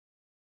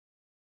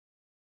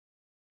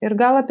Ir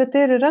gal apie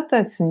tai ir yra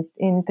tas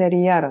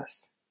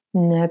interjeras.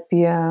 Ne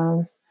apie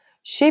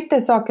šiaip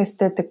tiesiog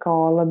estetiką,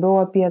 o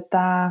labiau apie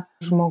tą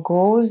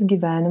žmogaus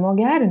gyvenimo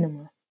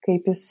gerinimą.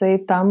 Kaip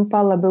jisai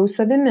tampa labiau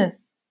savimi.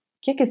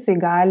 Kiek jisai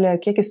gali,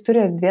 kiek jis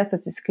turi erdvės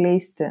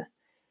atsiskleisti.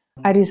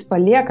 Ar jis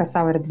palieka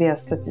savo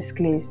erdvės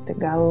atsiskleisti.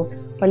 Gal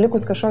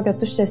palikus kažkokią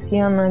tuščią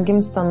sieną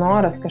gimsta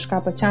noras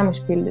kažką pačiam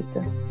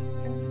užpildyti.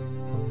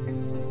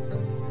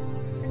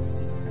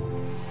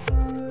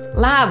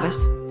 Labas,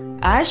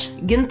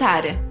 aš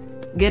Gintarė,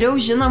 geriau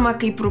žinoma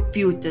kaip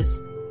Rugpjūtis,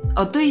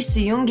 o tu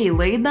įsijungiai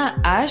laidą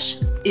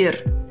Aš ir.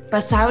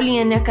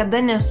 Pasaulyje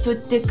niekada nesu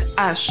tik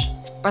aš,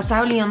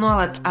 pasaulyje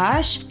nuolat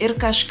aš ir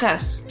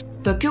kažkas.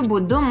 Tokiu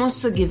būdu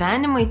mūsų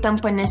gyvenimai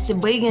tampa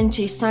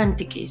nesibaigiančiais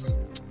santykiais.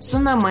 Su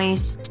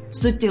namais,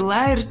 su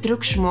tyla ir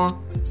triukšmu,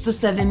 su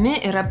savimi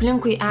ir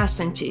aplinkui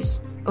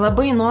esančiais.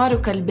 Labai noriu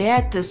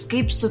kalbėtis,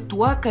 kaip su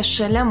tuo, kas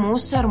šalia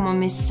mūsų ar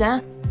mumise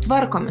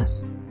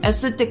tvarkomės.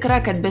 Esu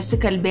tikra, kad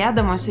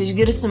besikalbėdamos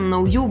išgirsim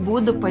naujų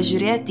būdų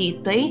pažiūrėti į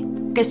tai,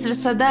 kas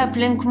visada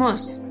aplink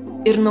mus,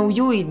 ir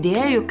naujų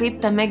idėjų, kaip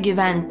tame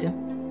gyventi.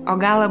 O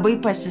gal labai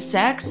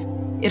pasiseks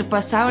ir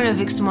pasaulio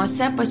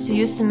veiksmuose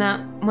pasijusime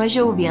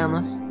mažiau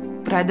vienos.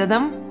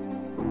 Pradedam?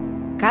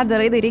 Ką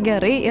darai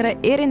gerai yra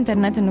ir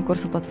internetinių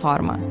kursų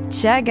platforma.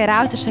 Čia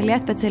geriausi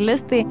šalies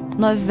specialistai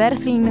nuo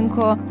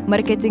verslininkų,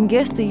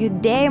 marketingistų,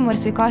 judėjimų ir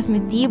sveikos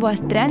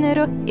mitybos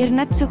trenerių ir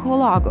net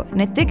psichologų.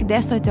 Ne tik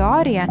dėsto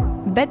teoriją,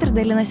 bet ir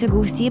dalinasi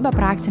gausybę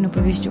praktinių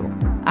pavyzdžių.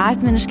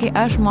 Asmeniškai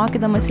aš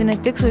mokydamasi ne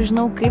tik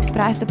sužinau, kaip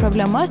spręsti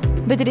problemas,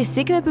 bet ir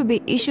įsikvėpiu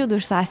bei išjudu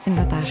iš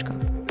sąstingio taško.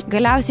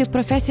 Galiausiai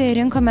profesiją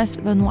rinkomės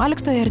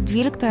 11 ir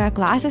 12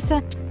 klasėse,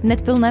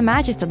 net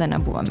pilnamečiais tada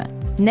nebuvome.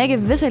 Negi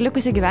visą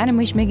likusį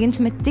gyvenimą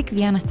išmėginsime tik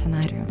vieną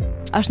scenarijų.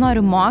 Aš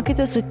noriu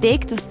mokyti,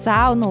 suteikti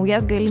savo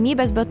naujas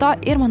galimybės, bet to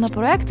ir mano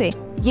projektai,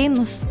 jei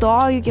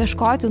nustoju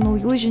ieškoti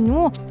naujų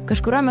žinių,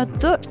 kažkurio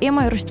metu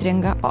ima ir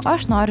užstringa, o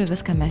aš noriu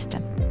viską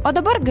mesti. O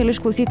dabar galiu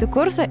išklausyti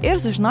kursą ir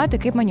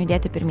sužinoti, kaip man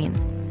judėti pirmyn.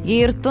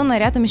 Jei ir tu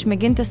norėtum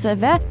išmėginti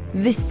save,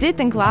 visi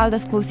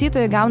tinklalaidės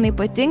klausytojai gauna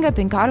ypatingą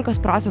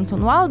 15%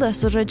 nuolaidą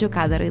su žodžiu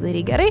ką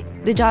darai gerai,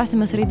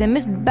 didžiausiamis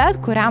raidėmis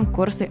bet kuriam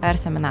kursui ar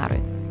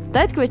seminarui.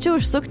 Tad kviečiu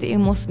užsukti į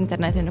mūsų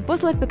internetinį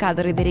puslapį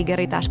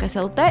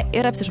kadarai-gerai.lt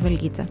ir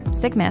apsižvalgyti.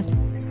 Sėkmės!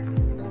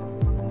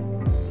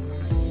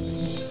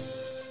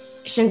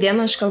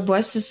 Šiandien aš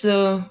kalbuosi su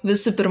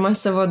visų pirma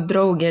savo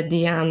draugė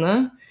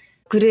Diana,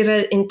 kuri yra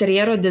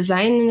interjero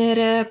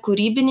dizainerė,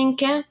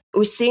 kūrybininkė,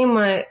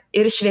 užsiima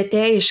ir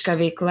švietėjišką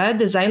veiklą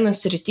dizaino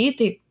srity,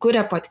 tai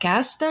kuria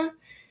podcastą,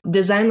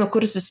 dizaino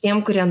kursus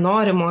tiem, kurie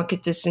nori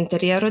mokytis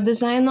interjero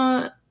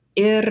dizaino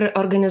ir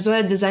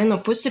organizuoja dizaino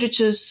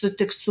pusryčius su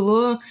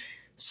tikslu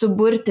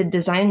suburti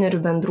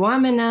dizainerių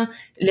bendruomenę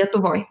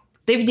Lietuvoje.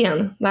 Taip,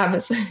 Diana,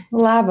 labas.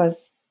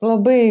 Labas,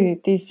 labai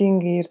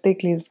teisingai ir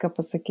taikliai viską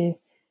pasakei.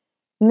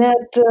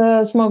 Net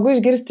smagu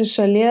išgirsti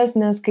šalies,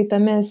 nes kai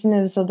tame esi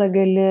ne visada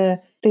gali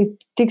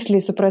taip tiksliai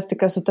suprasti,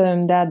 kas su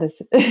tavim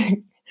dedasi.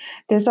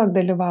 Tiesiog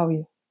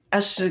dalyvauji.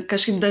 Aš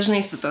kažkaip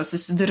dažnai su to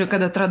susiduriu,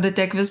 kad atrodo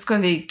tiek visko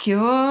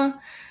veikiu,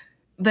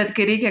 bet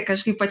kai reikia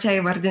kažkaip pačiai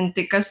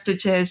vardinti, kas tu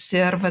čia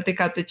esi, arba tai,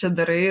 ką tu čia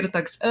darai, ir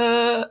toks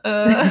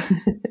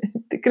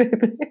Tikrai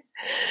tai.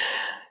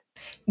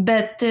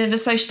 Bet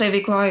viso šitoj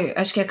veikloj,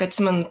 aš kiek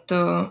atsimenu, tu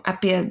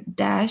apie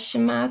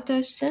 10 metų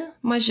esi,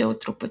 mažiau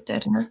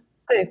truputį, ar ne?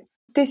 Taip,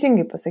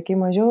 teisingai pasakei,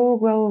 mažiau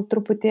gal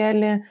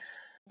truputėlį,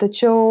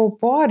 tačiau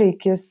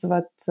poreikis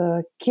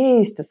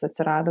keistis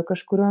atsirado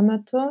kažkuriuo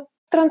metu,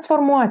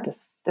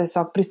 transformuotis,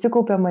 tiesiog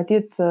prisikaupė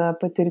matyt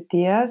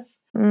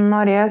patirties,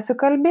 norėjosi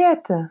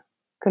kalbėti,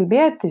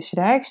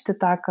 išreikšti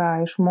tą, ką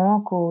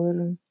išmokau ir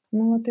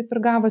taip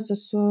ir gavosi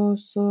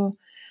su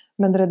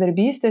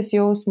bendradarbystės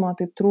jausmo,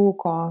 taip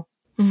trūko.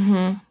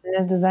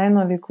 Nes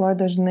dizaino veikloje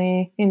dažnai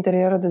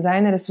interjero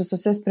dizaineris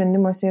visuose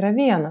sprendimuose yra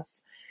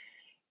vienas.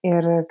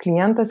 Ir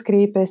klientas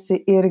kreipiasi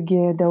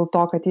irgi dėl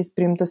to, kad jis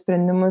priimtų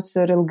sprendimus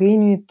ir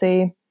ilgainiui tai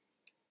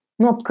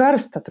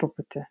apkarsta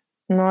truputį.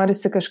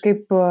 Norisi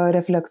kažkaip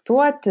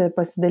reflektuoti,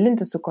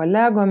 pasidalinti su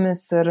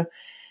kolegomis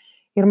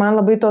ir man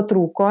labai to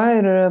trūko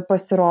ir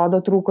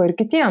pasirodo trūko ir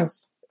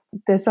kitiems.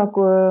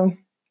 Tiesiog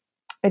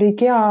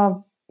reikėjo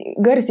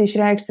garsiai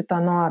išreikšti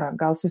tą norą.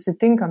 Gal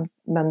susitinkam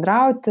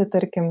bendrauti,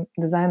 tarkim,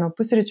 dizaino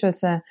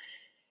pusryčiuose.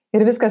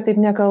 Ir viskas taip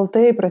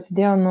nekaltai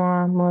prasidėjo nuo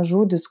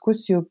mažų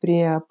diskusijų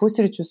prie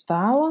pusryčių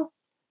stalo.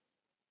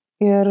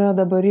 Ir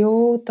dabar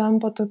jau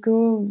tampa tokiu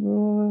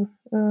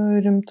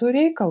rimtų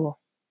reikalų.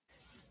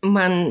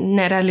 Man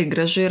nerealiai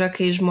gražu yra,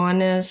 kai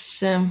žmonės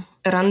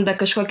randa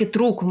kažkokį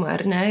trūkumą,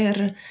 ar ne? Ir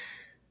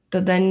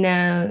tada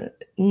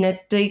ne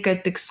tai,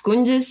 kad tik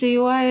skundžiasi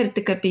juo ir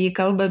tik apie jį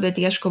kalba, bet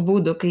ieško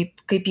būdų,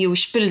 kaip jį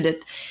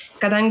užpildyti.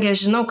 Kadangi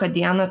aš žinau, kad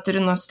Diana turi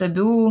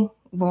nuostabių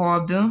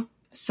lobių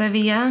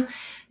savyje,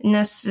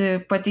 nes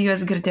pati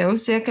juos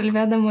girdėjausi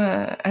kalbėdama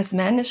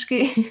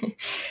asmeniškai,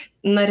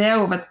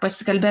 norėjau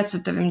pasikalbėti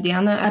su tavim,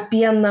 Diana,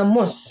 apie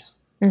namus,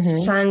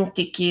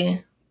 santykį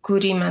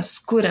kurį mes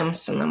kuriam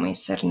su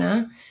namais, ar ne?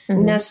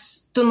 Nes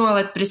tu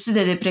nuolat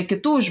prisidedi prie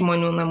kitų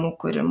žmonių namų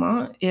kūrimo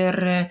ir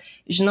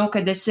žinau,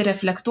 kad esi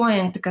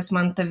reflektuojanti, kas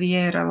man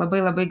tavyje yra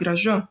labai labai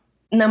gražu.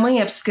 Namai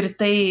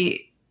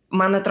apskritai,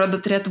 man atrodo,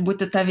 turėtų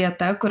būti ta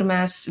vieta, kur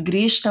mes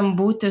grįžtam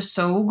būti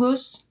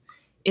saugus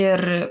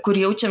ir kur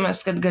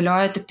jaučiamės, kad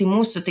galioja tik tai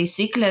mūsų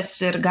taisyklės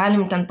ir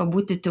galim ten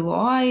pabūti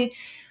tyloj.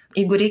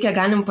 Jeigu reikia,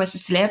 galim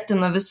pasislėpti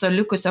nuo viso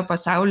likusio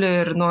pasaulio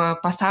ir nuo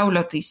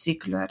pasaulio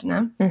taisyklių, ar ne?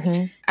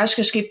 Aš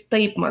kažkaip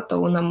taip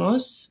matau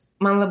namus.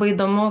 Man labai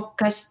įdomu,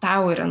 kas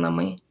tau yra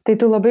namai. Tai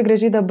tu labai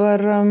gražiai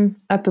dabar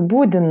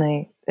apibūdinai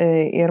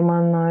ir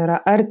mano yra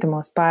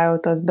artimos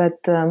pajautos,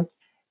 bet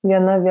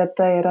viena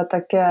vieta yra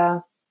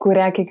tokia,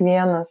 kurią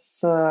kiekvienas,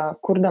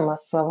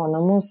 kurdamas savo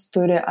namus,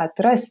 turi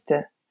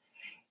atrasti.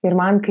 Ir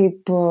man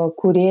kaip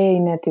kūrėjai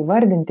net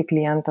įvardinti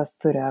klientas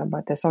turi, arba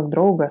tiesiog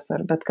draugas,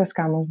 ar bet kas,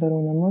 kam aš darau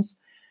namus,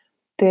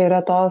 tai yra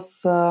tos,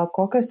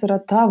 kokios yra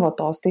tavo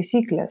tos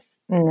taisyklės.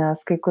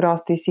 Nes kai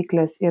kurios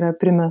taisyklės yra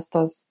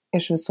primestos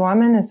iš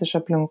visuomenės, iš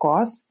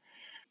aplinkos,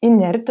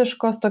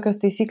 inertiškos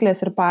tokios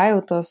taisyklės ir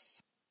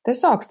pajautos.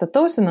 Tiesiog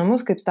statausi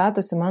namus, kaip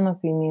statosi mano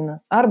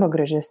kaimynas, arba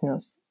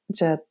gražesnius.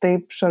 Čia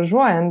taip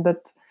šaržuojant,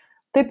 bet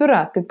taip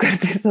yra, taip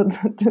kartais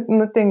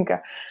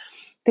nutinka.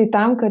 Tai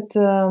tam, kad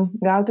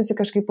gautųsi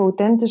kažkaip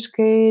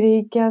autentiškai,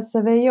 reikia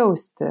save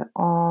jausti.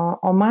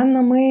 O man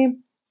namai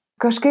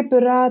kažkaip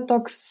yra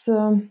toks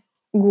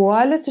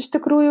guolis iš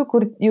tikrųjų,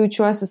 kur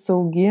jaučiuosi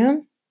saugi.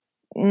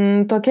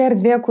 Tokia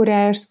erdvė,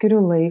 kurią aš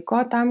skiriu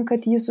laiko tam,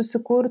 kad jį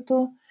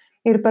susikurtų.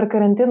 Ir per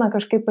karantiną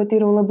kažkaip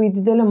patyriau labai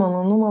didelį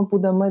malonumą,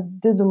 būdama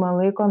didumą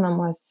laiko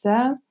namuose.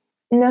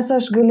 Nes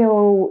aš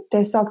galėjau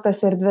tiesiog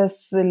tas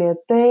erdvės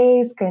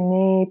lėtai,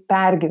 skaniai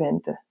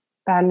pergyventi.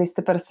 Perleisti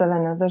per save,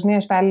 nes dažnai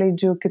aš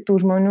perleidžiu kitų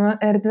žmonių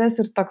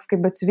erdvės ir toks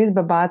kaip batsiuvys be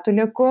batų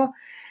lieku.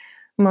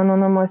 Mano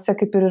namuose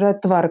kaip ir yra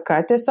tvarka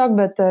tiesiog,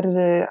 bet ar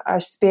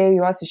aš spėju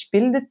juos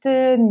išpildyti,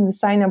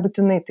 visai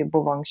nebūtinai tai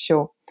buvo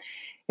anksčiau.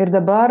 Ir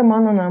dabar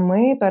mano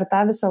namai per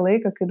tą visą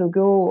laiką, kai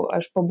daugiau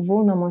aš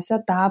pabuvau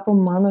namuose, tapo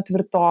mano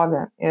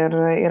tvirtovė.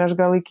 Ir aš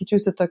gal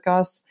laikyčiausi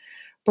tokios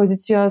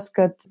pozicijos,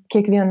 kad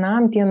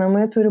kiekvienam tie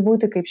namai turi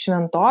būti kaip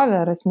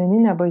šventovė ar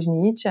asmeninė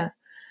bažnyčia.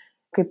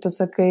 Kaip tu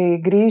sakai,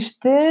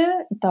 grįžti,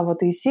 tavo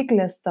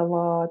taisyklės,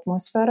 tavo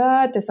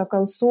atmosfera, tiesiog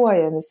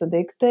alsuoja visi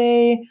daiktai,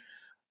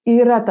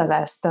 yra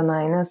tavęs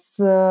tenai, nes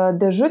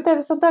dėžutė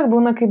visada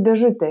būna kaip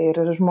dėžutė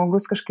ir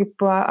žmogus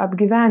kažkaip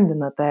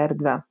apgyvendina tą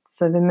erdvę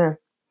savimi.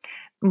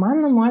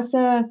 Man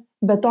namuose,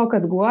 be to,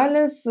 kad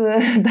guolis,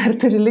 dar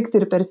turi likti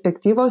ir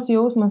perspektyvos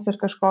jausmas ir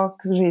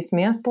kažkoks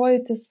žaismės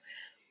pojūtis.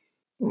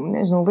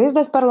 Nežinau,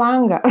 vaizdas per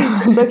langą,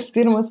 toks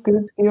pirmas,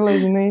 kuris kyla,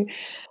 žinai,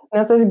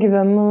 nes aš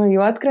gyvenu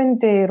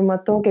Juodkrantėje ir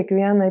matau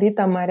kiekvieną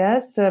rytą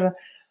marias ir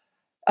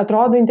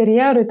atrodo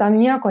interjerui tam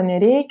nieko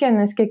nereikia,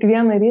 nes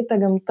kiekvieną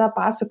rytą gamta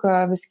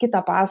pasakoja vis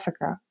kitą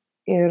pasaką.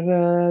 Ir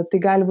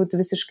tai gali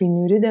būti visiškai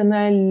niūri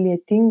diena,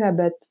 lietinga,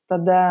 bet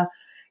tada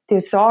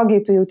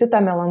tiesiogiai tu jauti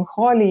tą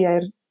melancholiją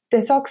ir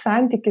tiesiog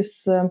santykis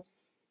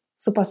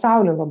su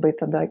pasauliu labai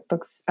tada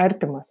toks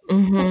artimas.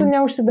 Tu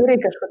neužsidarai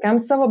kažkokiam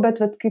savo, bet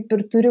kaip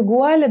ir turi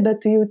guolį, bet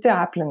tu jauti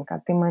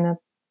aplinką. Tai mane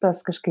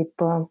tas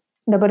kažkaip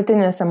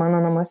dabartinėse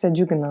mano namuose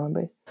džiugina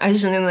labai.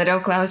 Aš, žinai,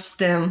 norėjau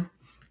klausti,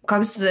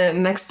 koks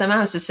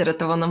mėgstamiausias yra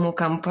tavo namų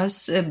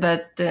kampas,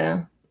 bet,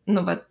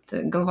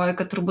 galvoju,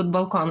 kad turbūt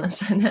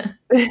balkonas, ne?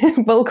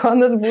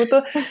 Balkonas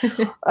būtų.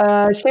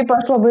 Šiaip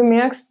aš labai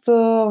mėgstu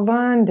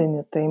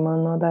vandenį, tai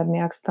mano dar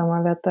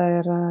mėgstama vieta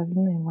yra,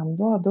 žinai,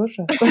 vanduo,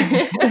 dušas.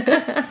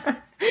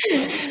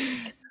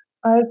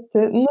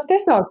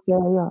 Tiesiog,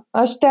 jo.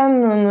 Aš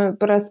ten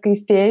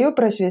praskaistėju,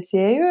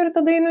 prašviesėju ir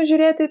tada einu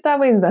žiūrėti į tą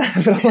vaizdą.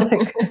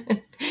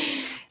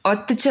 O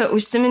tu čia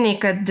užsiminiai,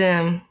 kad,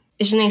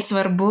 žinai,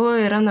 svarbu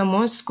yra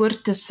namus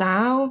kurti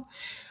savo,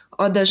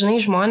 o dažnai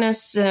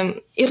žmonės,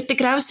 ir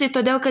tikriausiai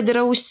todėl, kad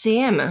yra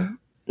užsiėmę.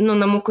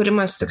 Namų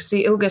kūrimas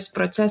toksai ilgas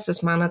procesas,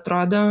 man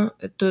atrodo,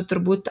 tu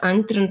turbūt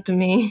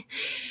antrintumei.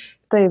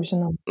 Taip,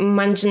 žinau.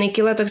 Man, žinai,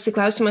 kyla toksai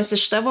klausimas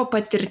iš tavo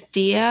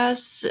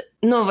patirties,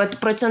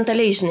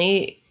 procentaliai, žinai,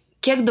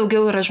 kiek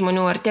daugiau yra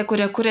žmonių, ar tie,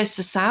 kurie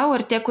kuriasi savo,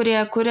 ar tie, kurie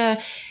kuria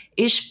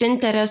iš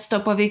Pinteresto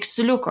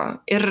paveiksliuko,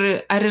 ir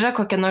ar yra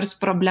kokia nors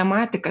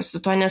problematika su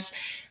tuo, nes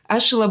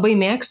aš labai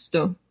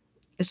mėgstu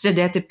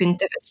sėdėti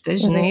Pintereste,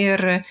 žinai,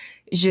 ir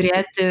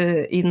žiūrėti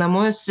į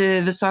namus,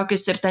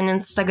 visokius ir ten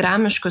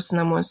instagramiškus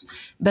namus,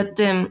 bet,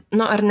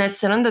 ar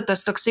neatsiranda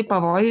tas toksai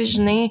pavojus,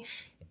 žinai,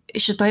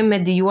 šitoj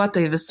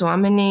medijuotoj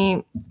visuomeniai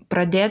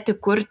pradėti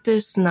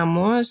kurtis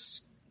namus,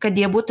 kad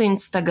jie būtų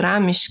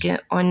instagramiški,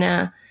 o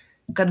ne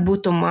kad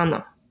būtų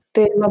mano.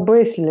 Tai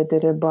labai slidi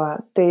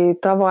riba. Tai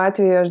tavo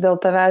atveju aš dėl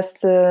tavęs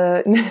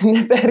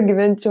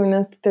nepergyvenčiau,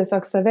 nes tu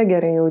tiesiog save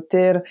gerai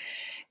jauti ir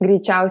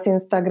greičiausiai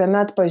Instagrame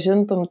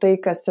atpažintum tai,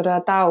 kas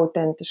yra tau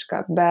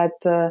autentiška.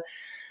 Bet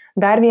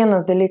dar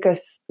vienas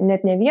dalykas,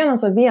 net ne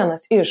vienas, o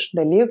vienas iš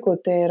dalykų,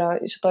 tai yra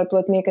šitoj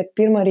plotmėje, kad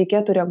pirmą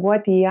reikėtų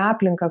reaguoti į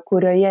aplinką,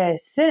 kurioje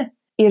esi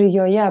ir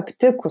joje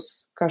aptikus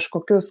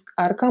kažkokius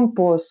ar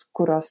kampus,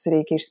 kurios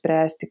reikia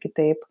išspręsti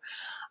kitaip,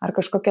 ar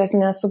kažkokias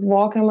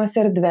nesuvokiamas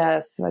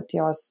erdves, vat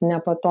jos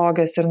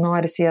nepatogios ir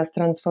norisi jas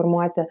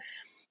transformuoti.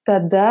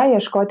 Tada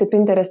ieškoti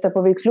Pintereste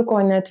paveiksliuko,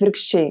 o ne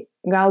atvirkščiai.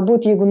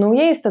 Galbūt, jeigu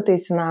naujai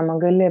stataisi namą,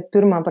 gali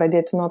pirmą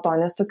pradėti nuo to,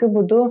 nes tokiu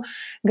būdu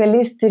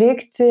gali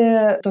strikti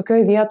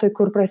tokioj vietoj,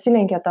 kur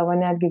prasilenkia tavo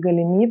netgi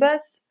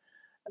galimybės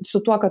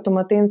su tuo, kad tu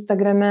matai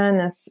Instagrame,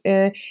 nes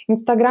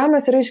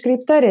Instagramas yra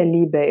iškreipta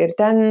realybė ir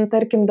ten,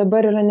 tarkim,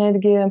 dabar yra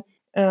netgi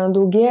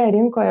daugėja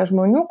rinkoje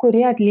žmonių,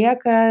 kurie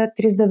atlieka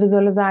 3D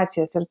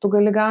vizualizacijas ir tu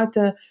gali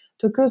gauti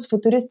tokius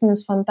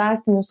futuristinius,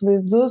 fantastinius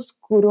vaizdus,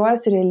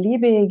 kuriuos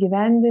realybėje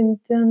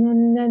įgyvendinti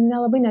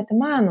nelabai net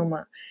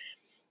įmanoma.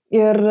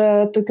 Ir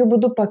tokiu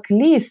būdu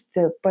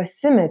paklysti,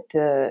 pasimeti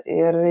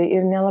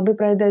ir nelabai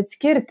pradeda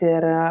atskirti.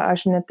 Ir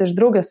aš net iš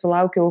draugės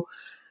sulaukiau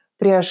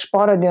prieš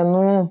porą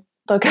dienų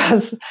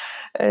tokias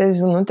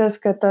žinutės,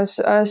 kad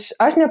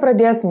aš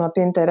nepradėsiu nuo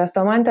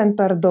Pinteresto, man ten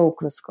per daug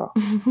visko.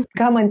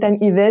 Ką man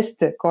ten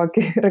įvesti,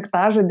 kokį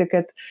raktažodį,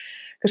 kad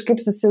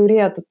kažkaip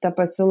susiaurėtų ta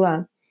pasiūla.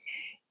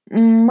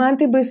 Man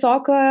tai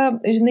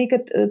baisoka, žinai,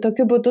 kad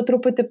tokiu būdu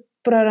truputį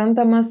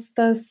prarandamas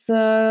tas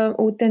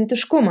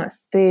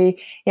autentiškumas. Tai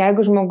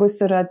jeigu žmogus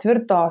yra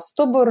tvirto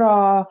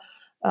stuburo,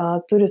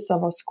 turi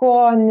savo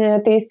skonį,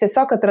 tai jis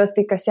tiesiog atras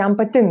tai, kas jam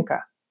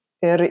patinka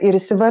ir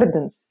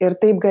įsivardins. Ir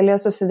taip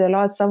galės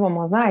susidėlioti savo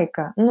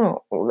mozaiką.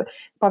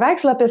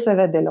 Paveikslą apie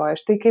save dėlioja,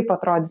 štai kaip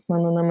atrodys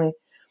mano namai.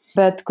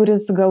 Bet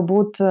kuris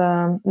galbūt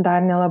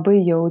dar nelabai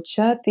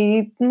jaučia,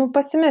 tai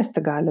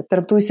pasimesti gali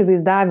tarp tų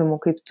įsivaizdavimų,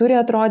 kaip turi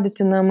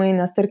atrodyti namai,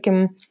 nes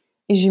tarkim,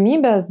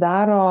 įžymybės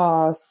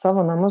daro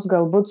savo namus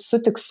galbūt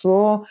su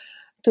tikslu,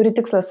 turi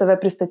tikslą save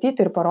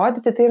pristatyti ir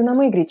parodyti, tai ir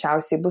namai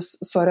greičiausiai bus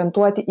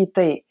suorientuoti į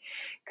tai,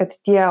 kad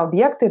tie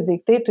objektai ir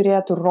daiktai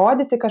turėtų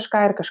rodyti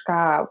kažką ir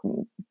kažką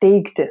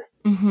teikti.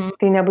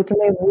 Tai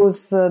nebūtinai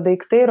bus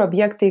daiktai ir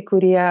objektai,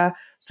 kurie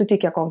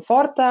suteikia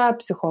komfortą,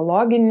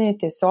 psichologinį,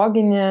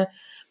 tiesioginį,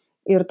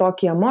 ir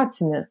tokį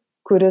emocinį,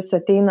 kuris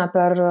ateina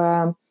per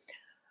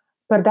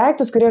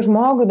daiktus, kurie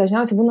žmogui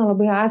dažniausiai būna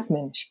labai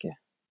asmeniški.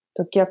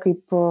 Tokie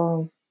kaip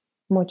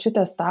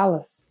močiutės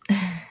stalas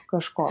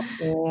kažko.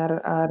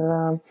 Ar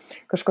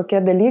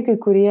kažkokie dalykai,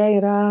 kurie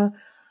yra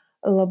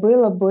labai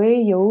labai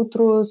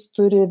jautrus,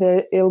 turi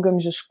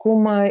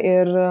ilgamžiškumą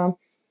ir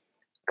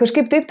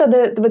kažkaip taip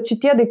tada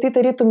šitie daiktai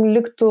tarytum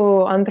liktų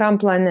antram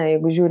plane,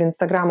 jeigu žiūri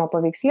Instagramo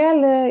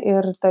paveikslėlį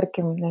ir,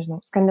 tarkim,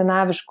 nežinau,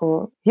 skandinaviškų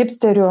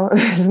hipsterių,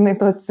 žinai,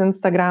 tos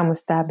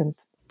Instagramus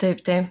stebint.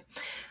 Taip.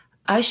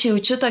 Aš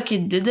jaučiu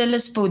tokį didelį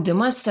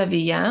spaudimą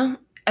savyje.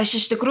 Aš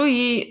iš tikrųjų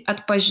jį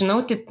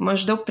atpažinau taip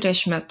maždaug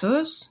prieš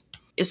metus.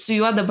 Su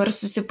juo dabar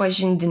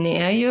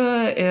susipažindinėju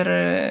ir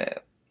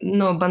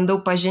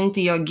bandau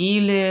pažinti jo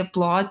gylį,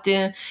 plotį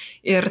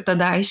ir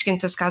tada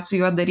aiškintis, ką su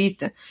juo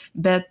daryti.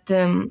 Bet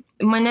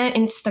mane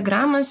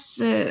Instagramas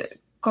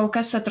kol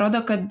kas atrodo,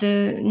 kad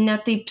ne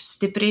taip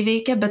stipriai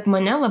veikia, bet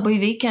mane labai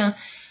veikia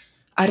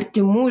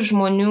artimų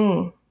žmonių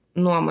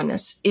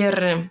nuomonės. Ir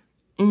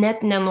net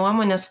ne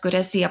nuomonės,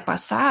 kurias jie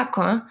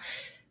pasako,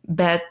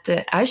 bet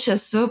aš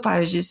esu,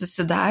 pavyzdžiui,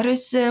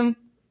 susidariusi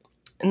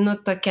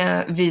tokią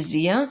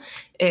viziją,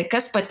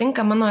 kas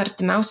patinka mano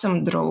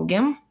artimiausiam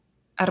draugiam,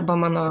 arba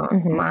mano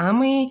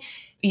mamai.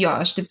 Jo,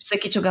 aš taip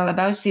sakyčiau, gal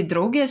labiausiai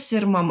draugės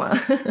ir mama.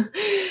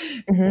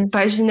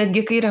 Pavyzdžiui,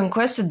 netgi kai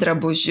renkuosi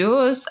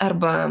drabužius,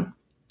 arba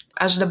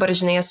aš dabar,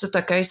 žinai, esu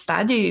tokioj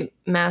stadijoj,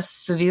 mes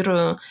su vyru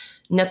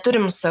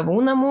neturim savų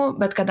namų,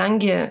 bet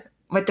kadangi,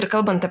 ir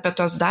kalbant apie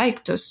tos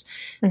daiktus,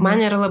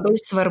 man yra labai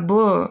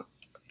svarbu,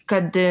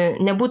 kad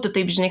nebūtų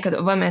taip, žinai, kad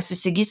mes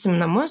įsigysim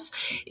namus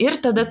ir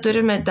tada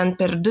turime ten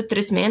per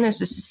 2-3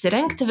 mėnesius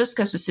įsirengti,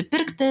 viską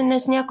susipirkti,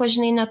 nes nieko,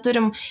 žinai,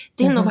 neturim,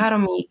 tai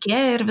nuvarom į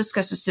IKEA ir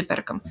viską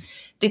susiperkam.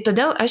 Tai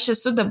todėl aš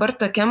esu dabar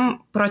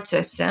tokiam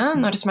procese,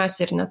 nors mes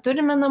ir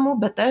neturime namų,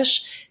 bet aš,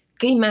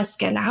 kai mes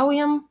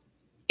keliaujam,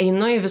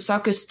 einu į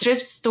visokius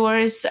thrift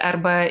stores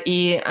arba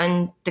į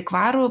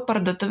antikvarų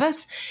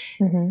parduotuves,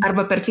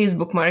 arba per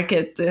Facebook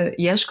Market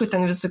ieškau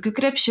ten visokių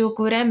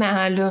krepšiukų,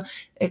 rėmelių,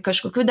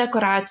 kažkokių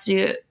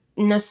dekoracijų,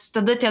 nes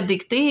tada tie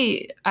daiktai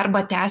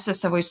arba tęsia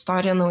savo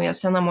istoriją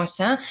naujose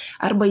namuose,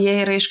 arba jie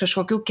yra iš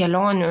kažkokių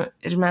kelionių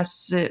ir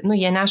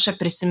jie neša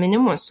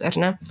prisiminimus, ar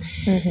ne?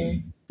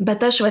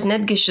 Bet aš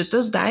netgi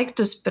šitus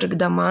daiktus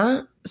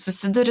pirkdama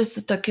susiduriu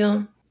su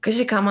tokiu,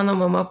 kažkai ką mano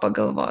mama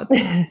pagalvotų.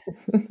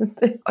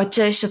 O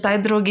čia šitai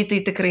draugiai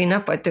tai tikrai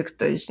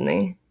nepatiktų, žinai.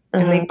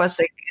 Jinai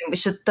pasakė,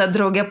 šita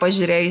draugė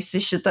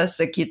pažiūrėjusi šitą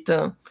sakytų,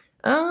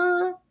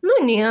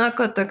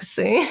 nieko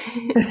toksai.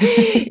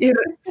 Ir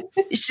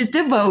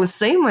šiti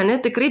balsai mane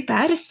tikrai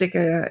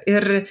persekioja.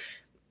 Ir,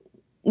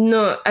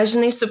 aš,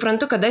 žinai,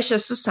 suprantu, kad aš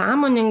esu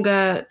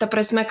sąmoninga, ta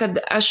prasme, kad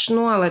aš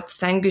nuolat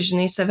stengiu,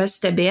 žinai, save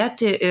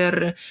stebėti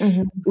ir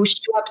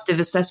užčiuopti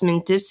visas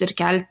mintis ir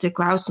kelti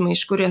klausimą,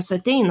 iš kur jos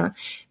ateina.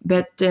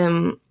 Bet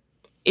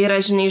yra,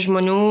 žinai,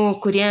 žmonių,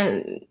 kurie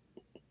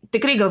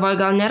tikrai galvoja,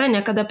 gal nėra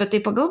niekada apie tai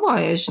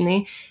pagalvoja,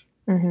 žinai,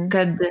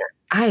 kad,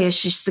 aš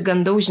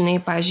išsigandau, žinai,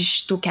 pavyzdžiui,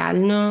 šitų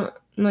kelnių,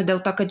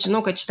 dėl to, kad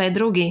žinau, kad šitai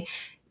draugiai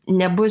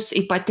nebus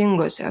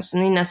ypatingosios,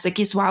 jinai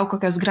nesakys, wow,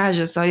 kokios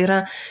gražios, o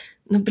yra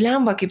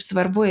blemba, kaip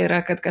svarbu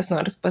yra, kad kas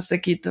nors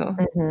pasakytų.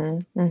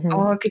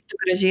 O kaip tu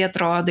gražiai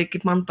atrodai,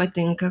 kaip man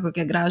patinka,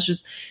 kokie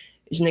gražus,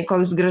 žinai,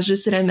 koks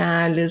gražus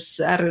remelis,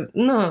 ar,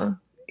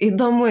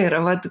 įdomu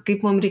yra,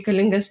 kaip mums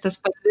reikalingas tas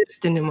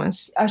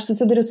patvirtinimas. Aš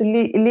susiduriu su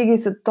lygiai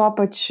su to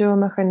pačiu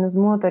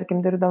mechanizmu,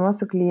 tarkim, dirbdama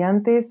su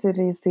klientais ir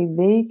jisai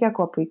veikia,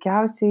 kuo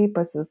puikiausiai,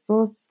 pas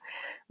visus,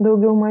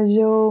 daugiau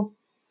mažiau.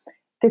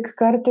 Tik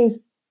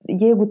kartais,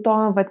 jeigu to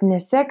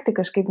nesekti,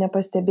 kažkaip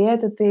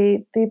nepastebėti,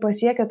 tai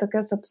pasiekia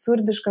tokias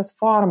absurdiškas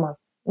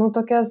formas.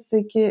 Tokias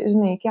iki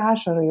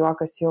ašarų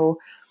juokas jau.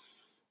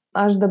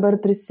 Aš dabar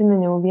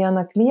prisiminiau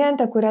vieną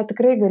klientę, kurią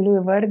tikrai galiu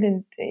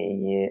įvardinti,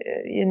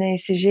 ji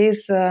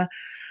neįsižeis,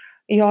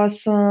 jos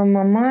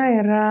mama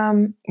yra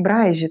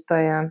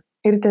braižytoja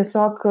ir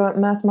tiesiog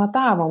mes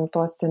matavom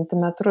tuos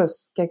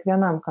centimetrus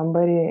kiekvienam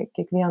kambarį,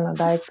 kiekvieną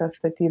daiktą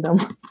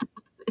statydamas.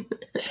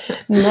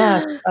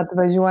 Net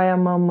atvažiuoja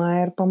mama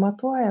ir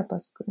pamatuoja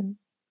paskui.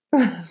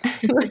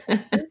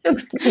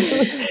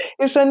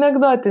 Iš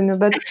anekdotinių,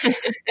 bet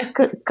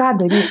ką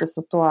daryti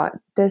su tuo?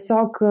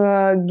 Tiesiog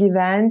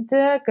gyventi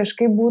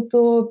kažkaip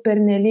būtų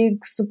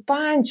pernelyg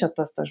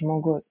supančiotas tas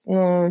žmogus.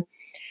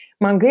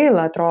 Man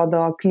gaila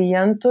atrodo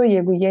klientų,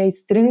 jeigu jie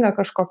įstringa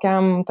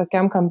kažkokiam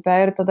tokiam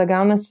kampe ir tada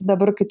gaunasi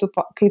dabar, kai tu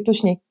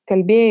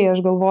kalbėjai,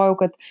 aš galvojau,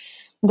 kad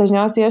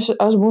dažniausiai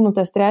aš būnu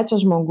tas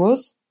trečias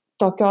žmogus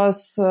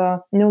tokios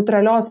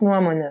neutralios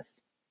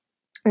nuomonės.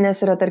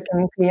 Nes yra,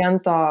 tarkim,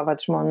 kliento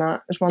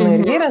žmona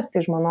ir vyras,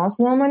 tai žmonos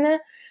nuomonė,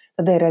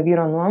 tada yra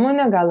vyro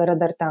nuomonė, gal yra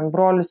dar ten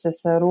brolių,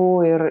 seserų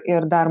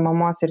ir dar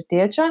mamos ir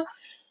tėčio,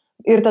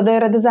 ir tada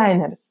yra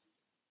dizaineris.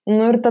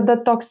 Ir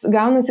tada toks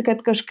gaunasi,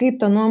 kad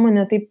kažkaip ta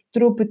nuomonė taip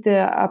truputį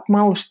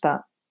apmalšta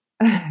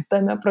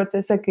tame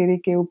procese, kai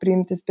reikia jau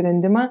priimti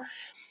sprendimą.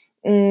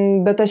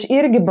 Bet aš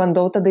irgi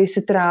bandau tada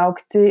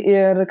įsitraukti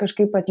ir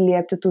kažkaip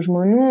atliepti tų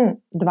žmonių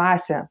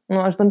dvasią.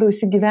 Aš bandau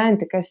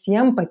įsigyventi, kas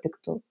jiem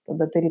patiktų,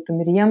 tada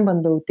tarytum ir jiem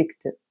bandau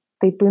tikti.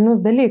 Tai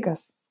painus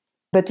dalykas.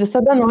 Bet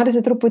visada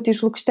norisi truputį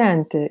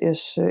išlukštenti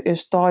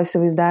iš to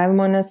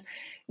įsivaizdavimo,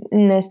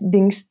 nes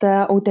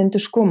dingsta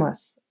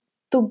autentiškumas.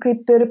 Tu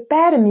kaip ir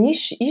perimi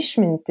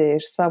išminti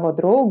iš savo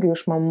draugių,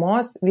 iš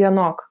mamos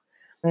vienok.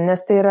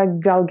 Nes tai yra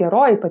gal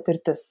geroji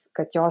patirtis,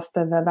 kad jos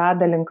tave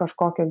veda link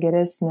kažkokio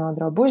geresnio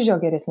drabužio,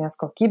 geresnės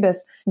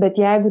kokybės, bet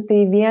jeigu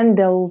tai vien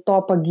dėl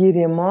to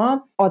pagyrimo,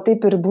 o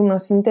taip ir būna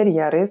su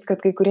interjerais, kad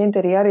kai kurie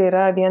interjerai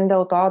yra vien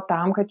dėl to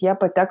tam, kad jie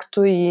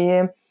patektų į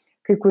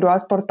kai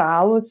kuriuos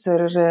portalus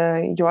ir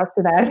juos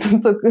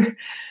įvertintų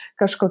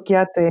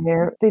kažkokie,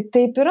 tai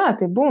taip yra,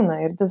 tai būna.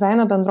 Ir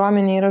dizaino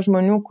bendruomenė yra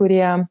žmonių,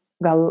 kurie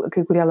gal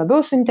kai kurie labiau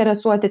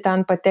suinteresuoti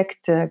ten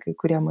patekti, kai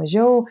kurie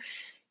mažiau.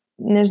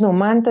 Nežinau,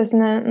 man tas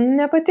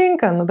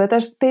nepatinka, bet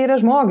tai yra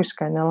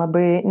žmogiška,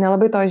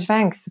 nelabai to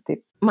išvengsi.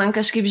 Taip. Man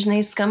kažkaip,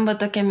 skamba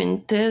tokia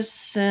mintis,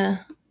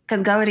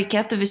 kad gal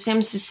reikėtų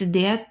visiems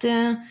įsidėti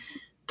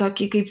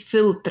tokį kaip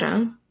filtrą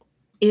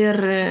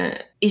ir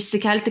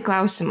išsikelti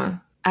klausimą,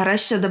 ar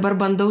aš čia dabar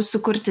bandau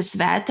sukurti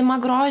svetimą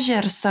grožį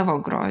ar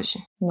savo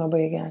grožį.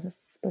 Labai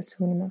geras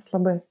pasiūlymas,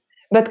 labai.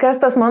 Bet kas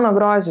tas mano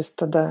grožis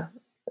tada?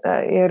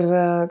 Ir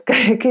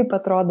kaip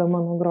atrodo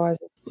mano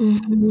grožis?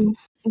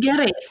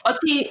 Gerai, o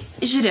tai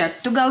žiūrėk,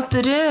 tu gal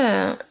turi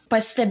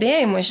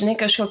pastebėjimų,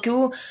 kažkokių,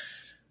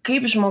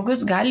 kaip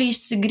žmogus gali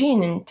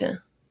išsigryninti,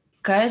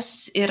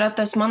 kas yra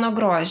tas mano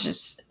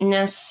grožis,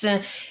 nes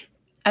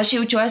aš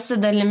jaučiuosi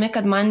dalimi,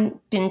 kad man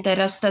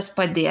Pinterestas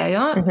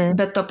padėjo,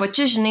 bet to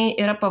pačiu,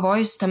 yra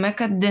pavojus tame,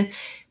 kad,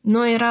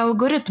 yra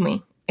algoritmai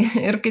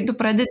ir kai tu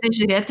pradedi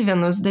žiūrėti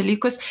vienus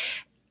dalykus,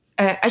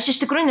 aš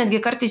iš tikrųjų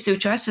netgi kartais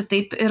jaučiuosi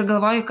taip ir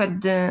galvoju,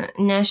 kad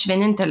ne aš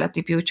vienintelė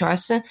taip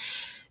jaučiuosi.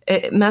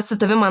 Mes su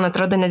tavim, man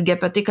atrodo, netgi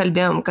apie tai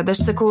kalbėjom, kad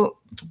aš sakau,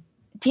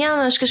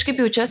 aš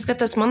kažkaip jaučiuosi,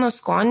 kad tas mano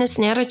skonis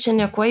nėra čia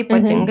niekuo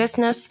ypatingas,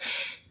 nes,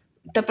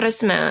 ta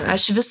prasme,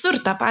 aš visur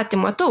tą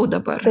patį matau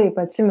dabar. Taip,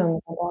 atsimenu.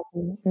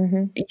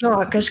 Jo,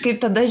 kažkaip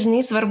tada,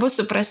 svarbu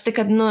suprasti,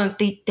 kad,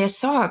 tai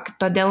tiesiog,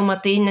 todėl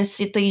matai, nes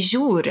į tai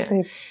žiūri.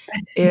 Taip.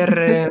 Ir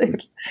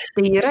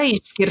tai yra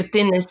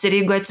išskirtinis, ir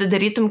jeigu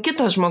atsidarytum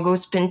kito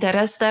žmogaus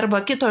Pinterestą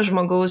arba kito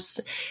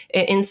žmogaus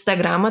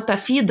Instagramą, tą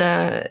feedą,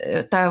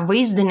 tą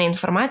vaizdinę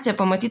informaciją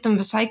pamatytum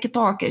visai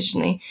kitokią,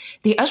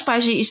 Tai aš,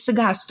 pavyzdžiui,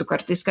 išsigastu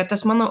kartais, kad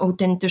tas mano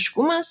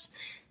autentiškumas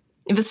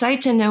visai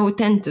čia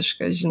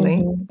neautentiškas,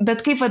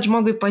 Bet kaip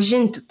žmogui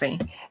pažinti tai?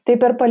 Tai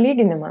per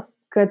palyginimą,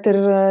 kad ir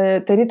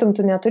tarytum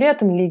tu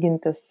neturėtum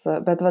lygintis,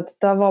 bet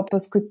tavo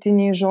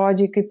paskutiniai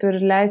žodžiai kaip ir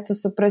leistų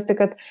suprasti,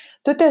 kad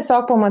tu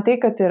tiesiog pamatai,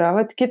 kad yra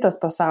kitas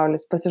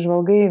pasaulis,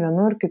 pasižvalgai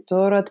vienur,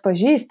 kitur,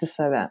 atpažįsti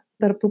save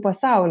tarp tų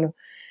pasaulių.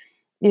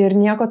 Ir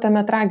nieko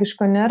tame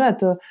tragiško nėra.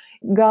 Tu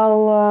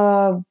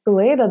gal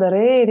klaidą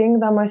darai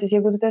rinkdamasis,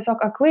 jeigu tu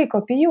tiesiog aklai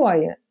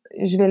kopijuoji,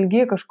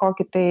 žvelgi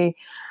kažkokį tai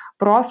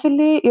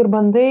profilį ir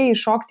bandai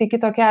iššokti į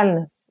kito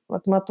kelnes.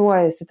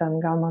 Matuojasi ten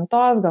gal man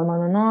tos, gal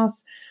man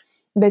anos.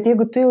 Bet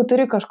jeigu tu jau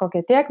turi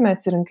kažkokią tėkmę,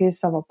 atsirinkai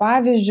savo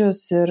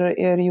pavyzdžius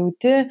ir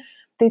jauti,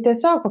 tai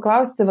tiesiog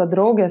paklausti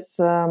draugės,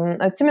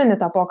 atsimeni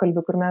tą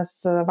pokalbį, kur mes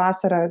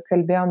vasarą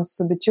kalbėjom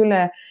su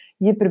bičiulė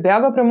Ji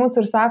pribėgo prie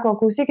mūsų ir sako,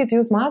 klausykit,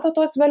 jūs mato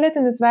tos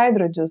violetinius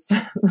veidrodžius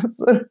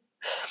visur.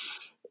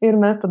 Ir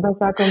mes tada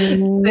sakom,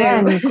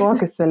 ne,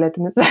 kokius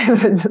violetinius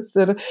veidrodžius.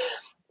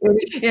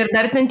 Ir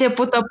dar ten tie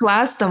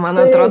putoplastą, man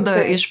atrodo,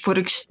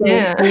 išpurkšti.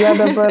 Jie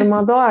dabar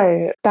madoj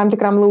tam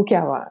tikram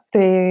laukiava.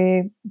 Tai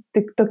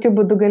tik tokiu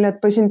būdu gali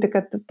atpažinti,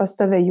 kad pas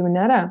tave jų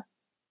nėra.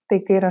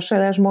 Tai kai yra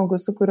šalia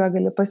žmogus, su kuriuo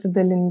gali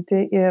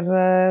pasidalinti ir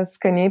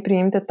skaniai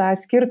priimti tą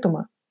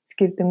skirtumą,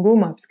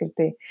 skirtingumą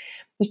apskritai.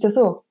 Iš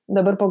tiesų,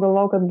 dabar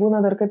pagalvau, kad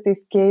būna dar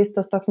kartais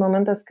keistas toks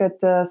momentas, kad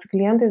su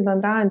klientais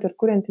bendraujant ir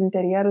kuriant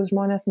interjerus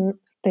žmonės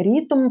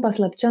tarytum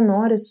paslapčia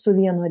nori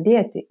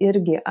suvienodėti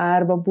irgi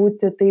arba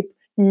būti taip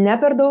ne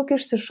per daug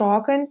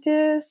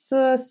išsišokantis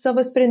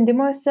savo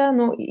sprendimuose,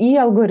 į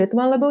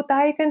algoritmą labiau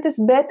taikantis,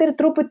 bet ir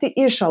truputį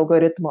iš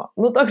algoritmo.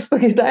 Toks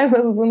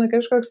pageidavimas būna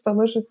kažkoks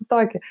panašus į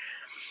tokį.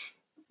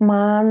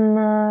 Man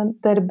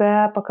darbe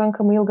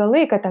pakankamai ilgą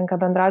laiką tenka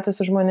bendrauti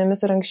su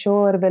žmonėmis ir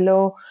anksčiau ir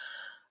vėliau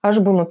aš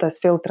būnu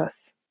tas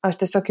filtras. Aš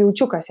tiesiog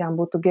jaučiu, kas jam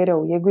būtų geriau.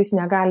 Jeigu jis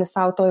negali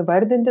savo to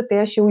įvardinti, tai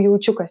aš jau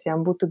jaučiu, kas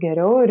jam būtų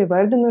geriau ir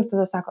įvardinu ir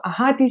tada sako,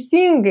 aha,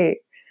 teisingai.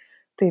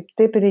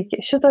 Taip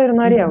reikia. Šito ir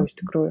norėjau iš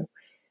tikrųjų.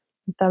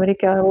 Tam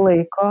reikia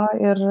laiko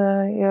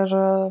ir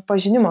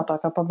pažinimo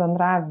tokio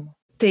pabendravimo.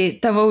 Tai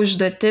tavo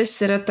užduotis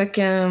yra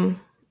tokia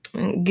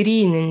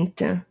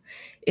gryninti.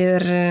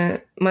 Ir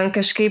man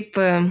kažkaip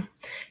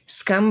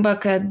skamba,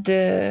 kad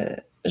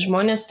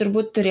žmonės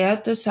turbūt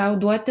turėtų savo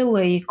duoti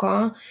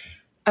laiko.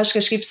 Aš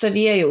kažkaip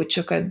savyje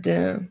jaučiu, kad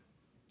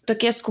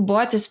tokie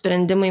skuboti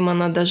sprendimai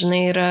mano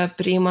dažnai yra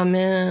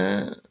priimami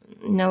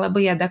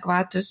nelabai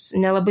adekvatus,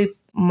 nelabai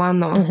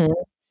mano.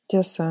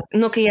 Tiesa.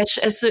 Kai aš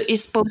esu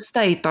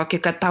įspausta į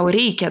tokį, kad tau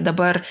reikia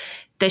dabar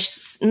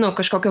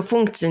kažkokio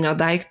funkcinio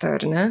daikto,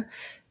 ar ne?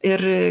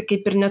 Ir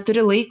kaip ir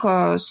neturi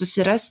laiko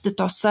susirasti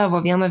to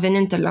savo vieno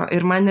vienintelio.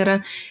 Ir man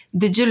yra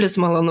didžiulis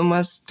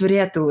malonumas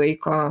turėti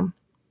laiko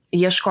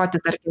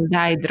ieškoti, tarkim,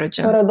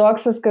 veidrodžio.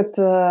 Paradoksas, kad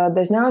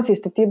dažniausiai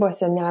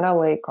statybose nėra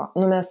laiko.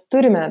 Mes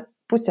turime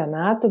pusę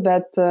metų,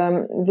 bet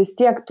vis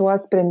tiek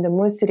tuos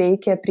sprendimus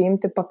reikia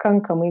priimti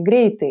pakankamai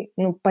greitai.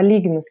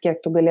 Palyginus,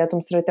 kiek tu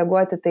galėtum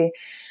strateguoti, tai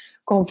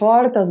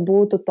komfortas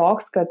būtų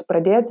toks, kad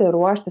pradėti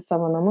ruošti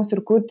savo namus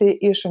ir kurti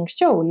iš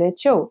anksčiau,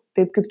 lėčiau.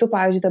 Taip kaip tu,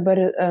 pavyzdžiui, dabar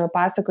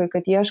pasakoji,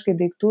 kad ieškai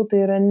daiktų, tai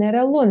yra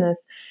nerealu,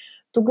 nes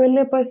tu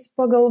gali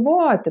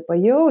pagalvoti,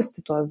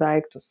 pajausti tuos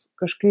daiktus,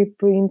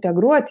 kažkaip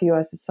integruoti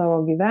juos į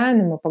savo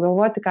gyvenimą,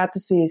 pagalvoti, ką tu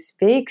su jais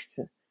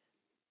veiksi,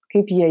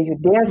 kaip jie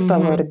judės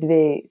tavo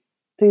erdvėj.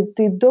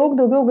 Tai daug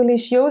daugiau gali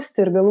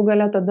išjausti ir galų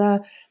gale tada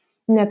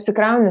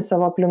neapsikrauni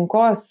savo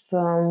aplinkos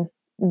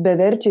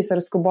beverčiais ar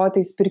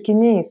skubotais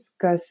pirkiniais,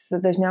 kas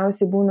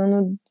dažniausiai būna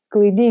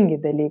klaidingi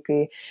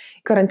dalykai.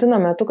 Karantino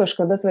metu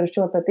kažkada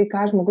svarsčiau apie tai,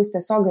 ką žmogus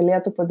tiesiog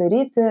galėtų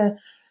padaryti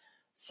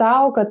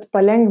savo, kad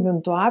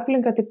palengvintų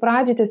aplinką, tai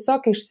pradžiai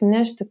tiesiog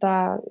išsinešti tą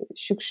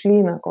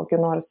šiukšlyną, kokį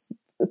nors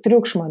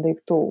triukšmą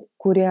daiktų,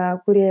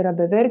 kurie yra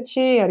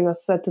beverčiai, ar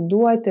juos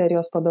atiduoti, ar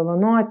juos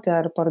padovanoti,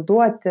 ar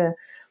parduoti.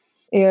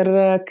 Ir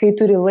kai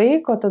turi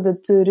laiko, tada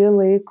turi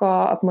laiko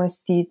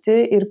apmastyti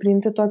ir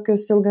priimti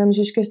tokius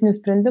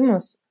ilgamžiškesnius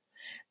sprendimus.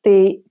 Tai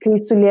kai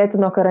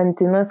sulėtino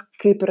karantinas,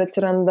 kaip ir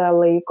atsiranda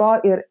laiko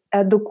ir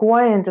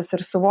edukuojantis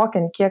ir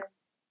suvokiant, kiek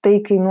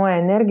tai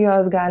kainuoja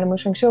energijos, galima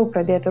iš anksčiau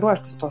pradėti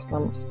ruoštis tuos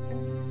namus.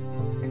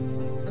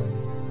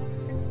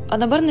 O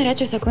dabar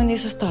norėčiau sekundai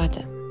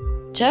sustoti.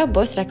 Čia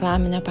bus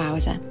reklaminė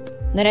pauzė.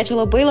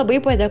 Norėčiau labai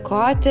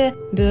padėkoti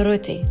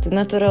Birutei. Tai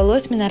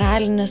natūralus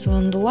mineralinis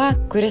vanduo,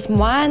 kuris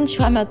man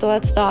šiuo metu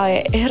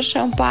atstoja ir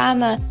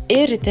šampaną,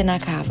 ir rytinę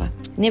kavą.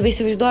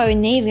 Nebeįsivaizduoju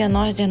nei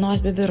vienos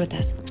dienos be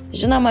Birutės.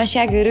 Žinoma, aš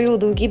ją geriu jau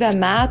daugybę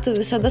metų,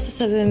 visada su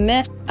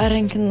savimi ar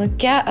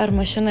rankinuke, ar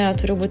mašinoje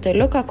turiu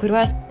buteliuką,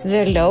 kuriuos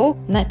vėliau,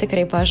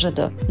 tikrai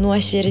pažadu,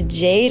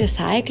 nuoširdžiai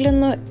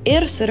recaiklinu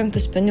ir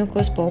surinktus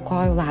pinigus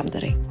paaukoju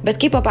labdarai.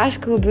 Bet kai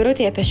papasakojau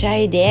Birutei apie šią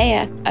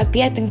idėją,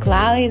 apie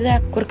tinklalaidę,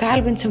 kur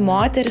kalbinsiu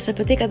moteris,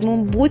 apie tai, kad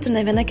mums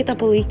būtina viena kitą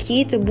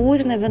palaikyti,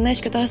 būtina viena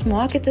iš kitos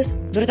mokytis,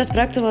 Birutės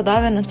projektų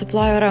vadovė net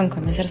suplojo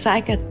rankomis ir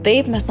sakė,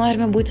 taip, mes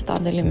norime būti to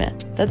dalimi.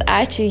 Tad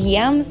ačiū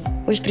jiems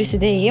už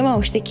prisidėjimą,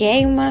 už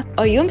tikėjimą,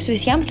 o jums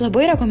visiems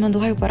labai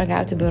rekomenduoju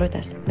paragauti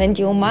Birutės. Bent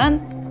jau man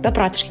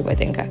beprotiškai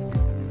patinka.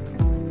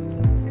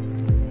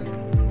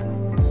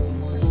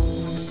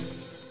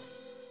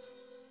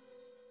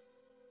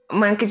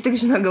 Man kaip tik,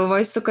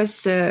 galvoj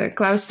sukasi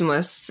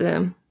klausimas,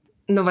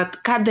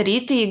 ką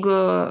daryti, jeigu,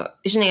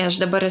 aš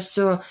dabar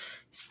esu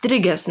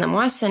strigęs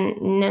namuose,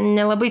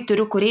 nelabai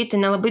turiu kur eiti,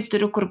 nelabai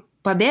turiu kur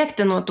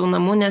pabėgti nuo tų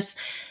namų, nes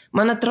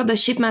man atrodo,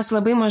 šiaip mes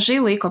labai mažai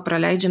laiko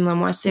praleidžiam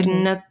namuose ir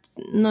net,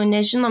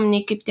 nežinom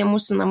nei kaip tie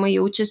mūsų namai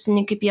jaučiasi,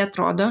 nei kaip jie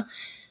atrodo.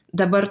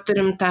 Dabar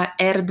turim tą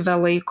erdvę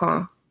laiko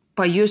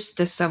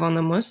pajusti savo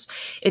namus.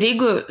 Ir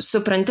jeigu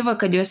supranti,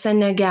 kad juose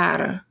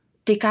negera,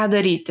 tai ką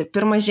daryti?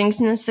 Pirmas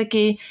žingsnis,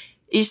 sakei,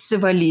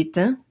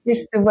 išsivalyti.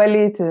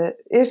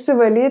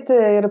 Išsivalyti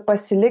ir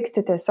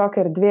pasilikti tiesiog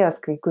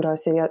erdvės kai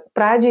kuriuose.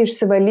 Pradžiai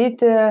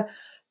išsivalyti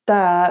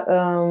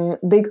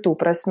daiktų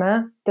prasme,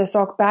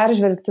 tiesiog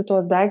peržvelgti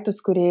tuos daiktus,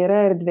 kurie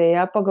yra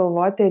erdvėje,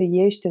 pagalvoti, ar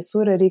jie iš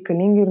tiesų yra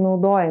reikalingi ir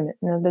naudojami.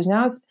 Nes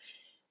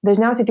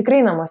dažniausiai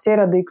tikrai namuose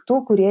yra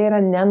daiktų, kurie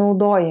yra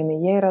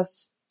nenaudojami, jie yra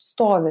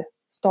stovi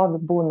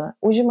būna,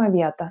 užima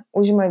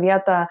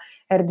vietą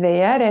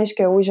erdvėje,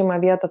 reiškia užima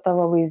vietą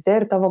tavo vaizde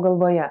ir tavo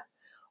galvoje.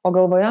 O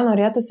galvoje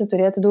norėtųsi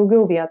turėti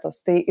daugiau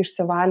vietos, tai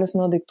išsivalius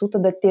nuo daiktų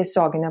tada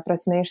tiesioginė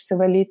prasme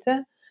išsivalyti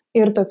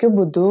ir tokiu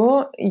būdu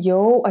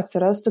jau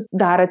atsirastų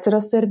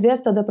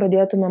erdvės, tada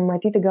pradėtume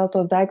matyti gal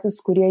tos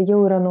daiktus, kurie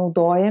jau yra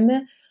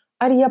naudojami,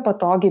 ar jie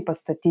patogiai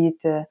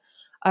pastatyti,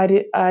 ar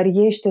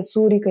jie iš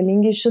tiesų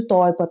reikalingi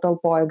šitoj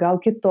patalpoj, gal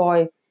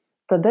kitoj.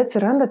 Tada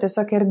atsiranda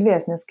tiesiog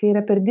erdvės, nes kai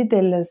yra per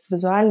didelis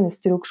vizualinis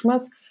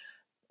triukšmas,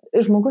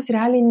 žmogus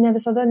realiai ne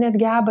visada net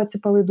geba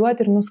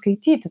atsipalaiduoti ir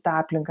nuskaityti tą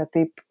aplinką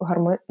taip,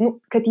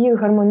 kad jį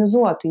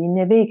harmonizuotų, jį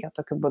neveikia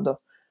tokiu būdu.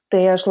 Tai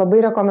aš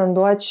labai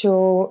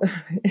rekomenduočiau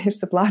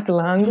išsiplauti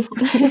langus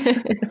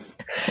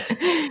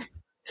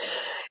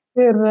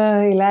ir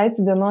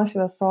įleisti dienos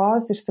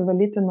šviesos,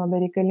 išsivalyti nuo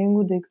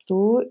bereikalingų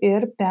daiktų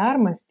ir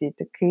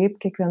permastyti, kaip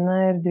kiekviena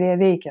erdvė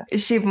veikia.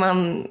 Šiaip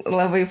man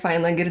labai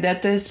faina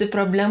girdėti, esi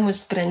problemų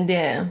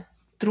sprendėja.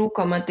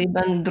 Trūko, matai,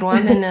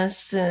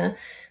 bendruomenės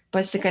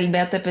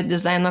pasikalbėti apie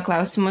dizaino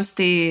klausimus,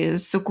 tai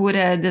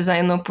sukūrė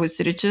dizaino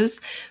pusryčius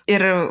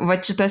ir va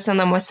šitose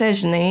namuose,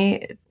 žinai,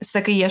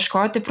 sakai,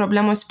 ieškoti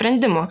problemų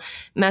sprendimo.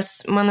 Mes,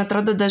 man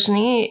atrodo,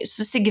 dažnai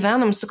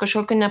susigyvenam su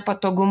kažkokiu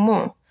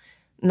nepatogumu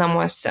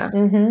namuose.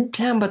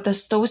 Plemba,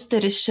 tas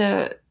tausteris čia,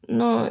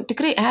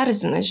 tikrai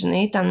erzina,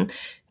 žinai, ten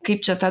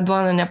kaip čia tą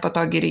duoną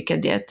nepatogiai reikia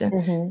dėti.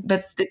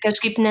 Bet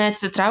kažkaip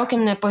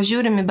neatsitraukiam,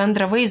 nepažiūrim į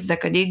bendrą vaizdą,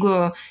 kad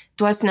jeigu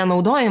tuos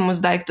nenaudojimus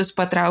daiktus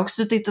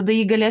patrauksiu, tai tada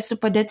jį galėsiu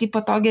padėti į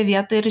patogią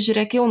vietą ir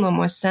žiūrėk jau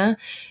namuose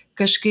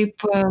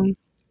kažkaip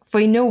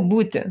fainiau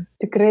būti.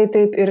 Tikrai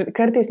taip, ir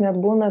kartais net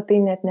būna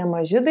tai net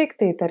nemaži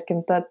daiktai,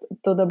 tarkim,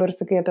 tu dabar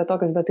sakai apie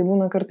tokius, bet tai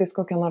būna kartais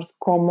kokia nors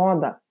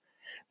komoda.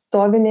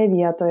 Stovi ne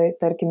vietoje,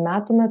 tarkim,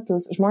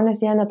 metus,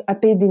 žmonės ją net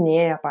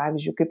apeidinėja,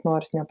 pavyzdžiui, kaip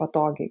nors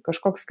nepatogiai.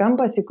 Kažkoks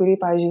kampas, į kurį,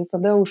 pavyzdžiui,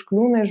 visada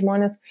užkliūna ir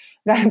žmonės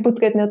gali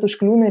būti, kad net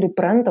užkliūna ir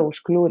įpranta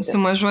užkliūti.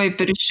 Su mažuoju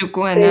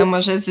pirščiuku, ne,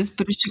 mažasis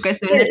pirščiukas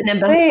jau net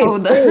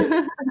nebeskauda.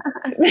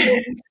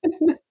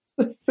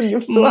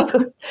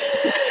 Sugipsuotas.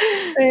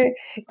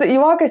 Tai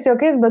juokas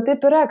juokais, bet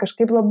taip yra,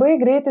 kažkaip labai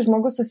greitai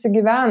žmogus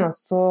susigyvena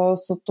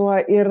su tuo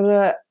ir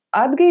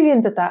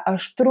atgaivinti tą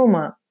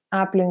aštrumą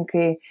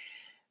aplinkai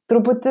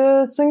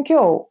truputį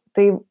sunkiau.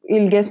 Tai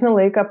ilgesnį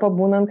laiką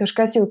pabūnant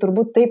kažkas jau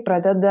turbūt taip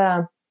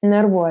pradeda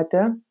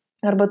nervuoti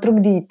arba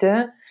trukdyti,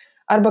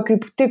 arba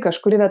kaip tik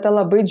kažkuri vieta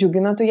labai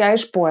džiugina, tu ją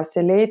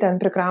išpuoselėjai,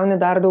 ten prikrauni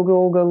dar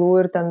daugiau augalų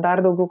ir ten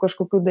dar daugiau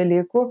kažkokių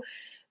dalykų,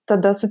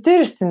 tada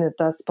sutirštini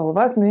tas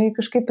spalvas,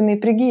 kažkaip jinai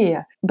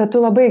prigyja. Bet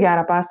tu labai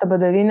gerą pastabą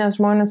davei, nes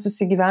žmonės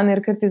susigyvena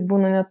ir kartais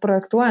būna net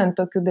projektuojant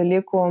tokių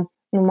dalykų,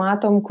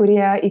 numatom,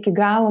 kurie iki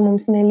galo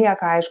mums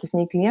nelieka aiškus,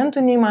 nei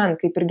klientų, nei man,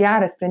 kaip ir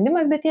geras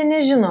sprendimas, bet jie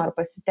nežino, ar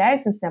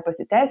pasiteisins,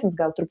 nepasiteisins,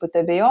 gal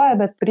truputį abejoja,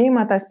 bet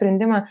priima tą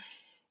sprendimą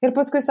ir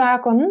paskui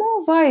sako,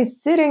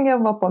 įsirengė,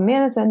 po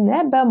mėnesio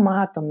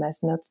nebematom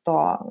mes net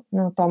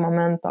to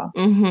momento.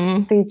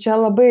 Tai čia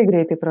labai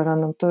greitai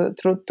prarandam,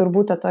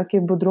 turbūt tą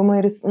tokį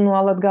budrumą ir jis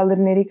nuolat gal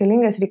ir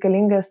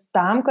reikalingas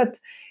tam, kad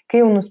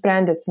kai jau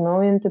nusprendė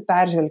atsinaujinti,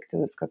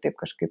 peržvelgti viską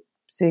taip kažkaip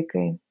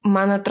sveikai.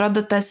 Man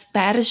atrodo, tas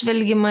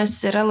peržvelgimas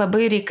yra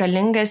labai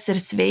reikalingas ir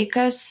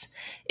sveikas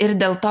ir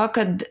dėl to,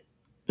 kad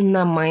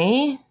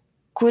namai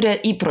kuria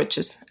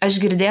įpročius.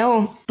 Aš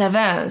girdėjau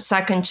tave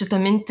sakant šitą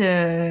mintį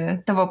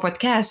tavo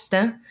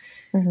podcast'e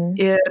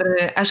ir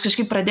aš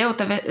kažkaip pradėjau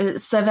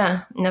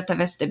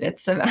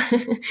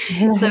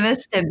save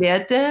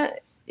stebėti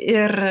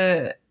ir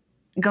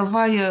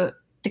galvoju,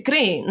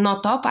 tikrai nuo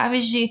to,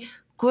 pavyzdžiui,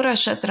 kur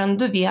aš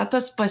atrandu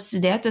vietos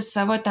pasidėti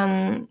savo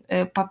ten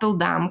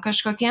papildam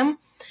kažkokiem,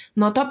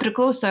 nuo to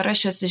priklauso, ar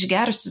aš juos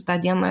išgersiu tą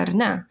dieną ar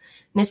ne.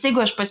 Nes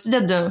jeigu aš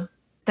pasidedu,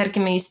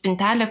 tarkime, į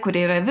spintelę, kur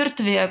yra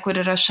virtuvėje,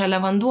 kur yra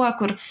šalia vanduo,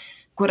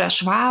 kur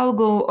aš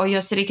valgau, o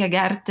jos reikia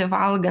gerti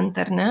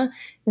valgant ar ne,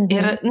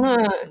 ir,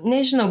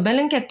 nežinau,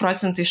 belenkiek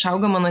procentų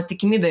išauga mano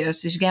tikimybė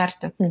jos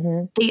išgerti.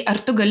 Tai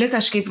ar tu gali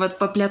kažkaip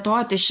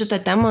paplėtoti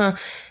šitą temą,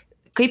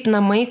 kaip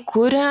namai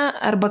kuria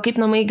arba kaip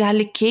namai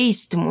gali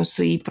keisti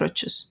mūsų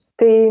įpročius?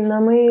 Tai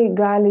namai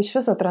gali iš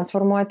viso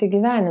transformuoti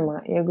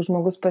gyvenimą. Jeigu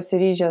žmogus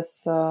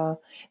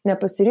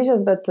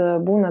nepasiryžęs, bet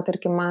būna,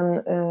 tarkim,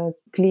 man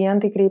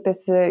klientai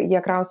kreipiasi,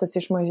 jie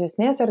kraustosi iš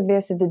mažesnės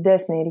erdvės į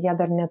didesnį ir jie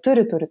dar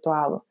neturi tų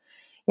ritualų.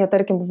 Jie,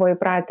 tarkim, buvo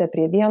įpratę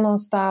prie vieno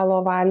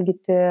stalo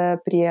valgyti,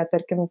 prie,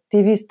 tarkim,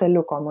 TV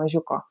staliuko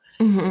mažiuko.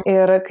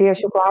 Ir kai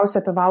aš jų klausiu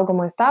apie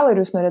valgomąjį stalą ir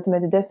jūs norėtume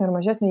didesnio ir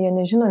mažesnio, jie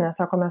nežino, nes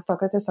sako, mes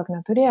tokio tiesiog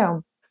neturėjom.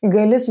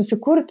 Gali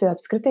susikurti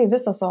apskritai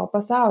visą savo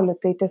pasaulį,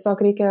 tai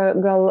tiesiog reikia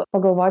gal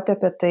pagalvoti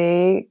apie tai,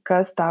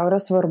 kas tau yra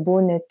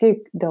svarbu ne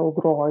tik dėl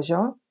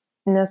grožio,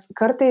 nes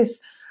kartais,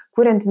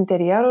 kuriant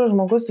interjerų,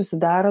 žmogus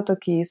susidaro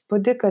tokį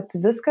įspūdį, kad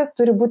viskas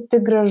turi būti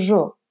tik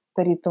gražu,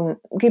 tarytum,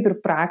 kaip ir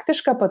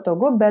praktiška,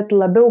 patogu, bet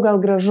labiau gal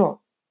gražu.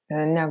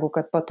 negu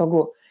kad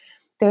patogu.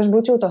 Tai aš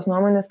būčiau tos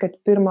nuomonės, kad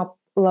pirma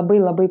labai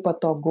labai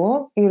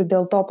patogu ir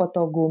dėl to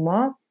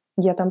patogumo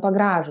jie tampa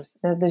gražus.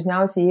 Nes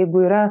dažniausiai,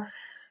 jeigu yra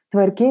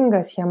tvarkinga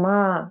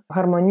schema,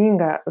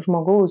 harmoninga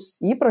žmogaus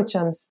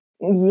įpročiams,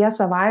 jie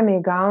savaime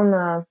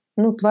įgauna,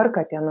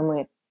 tvarką tie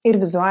namai. Ir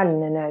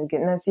vizualinė netgi.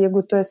 Nes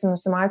jeigu tu esi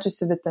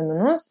nusimačiusi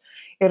vitaminus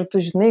ir tu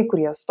žinai,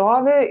 kur jie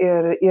stovi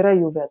ir yra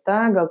jų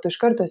vieta, gal tu iš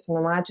karto esi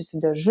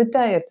numačiusi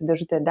dėžutę ir ta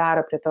dėžutė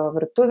dera prie tavo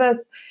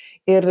virtuvės.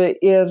 Ir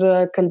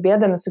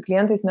kalbėdami su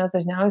klientais mes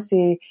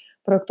dažniausiai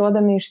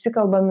projektuodami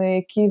išsikalbame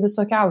iki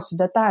visokiausių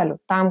detalių,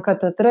 tam,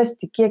 kad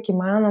atrasti kiek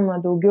įmanoma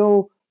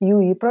daugiau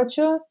jų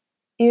įpročių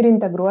ir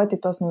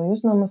integruoti tos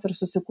naujus namus ir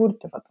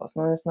susikurti tos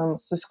naujus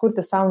namus,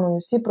 susikurti savo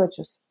naujus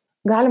įpročius.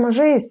 Galima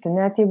žaisti,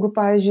 net jeigu,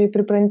 pavyzdžiui,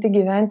 pripranti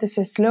gyventi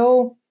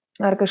sėsliau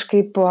ar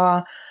kažkaip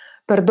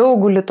per daug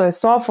guli toj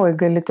sofoj,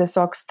 gali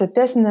tiesiog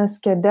statesnės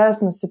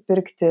kėdes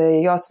nusipirkti,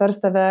 jos vers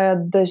tave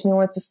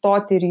dažniau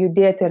atsistoti ir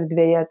judėti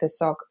erdvėje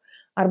tiesiog.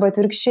 Arba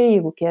atvirkščiai,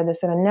 jeigu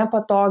kėdės yra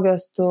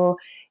nepatogios, tu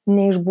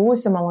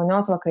neišbūsi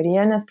malonios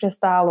vakarienės prie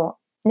stalo,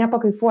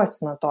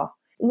 nepakaifuosi nuo to.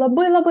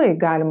 Labai labai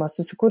galima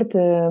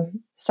susikurti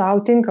savo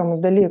tinkamus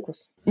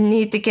dalykus.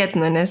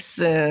 Neįtikėtina, nes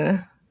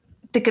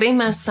tikrai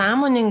mes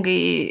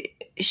sąmoningai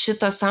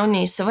šito savo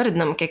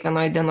neįsivardinam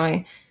kiekvienoj dienoj,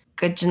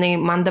 kad, žinai,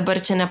 man dabar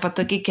čia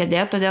nepatogi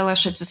kėdė, todėl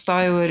aš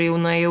atsistojau ir jau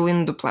nuėjau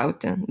indų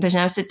plauti.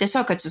 Dažniausiai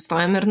tiesiog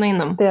atsistojam ir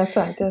nueinam.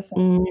 Tiesa.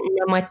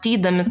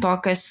 Nematydami to,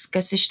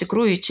 kas iš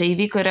tikrųjų čia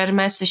įvyko ir ar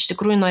mes iš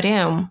tikrųjų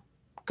norėjom,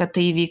 kad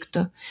tai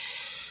įvyktų.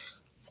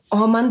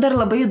 O man dar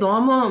labai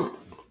įdomu,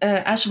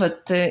 aš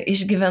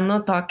išgyvenu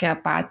tokią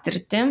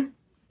patirtį,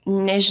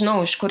 nežinau,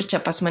 iš kur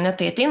čia pas mane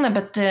tai ateina,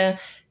 bet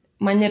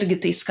man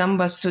irgi tai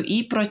skamba su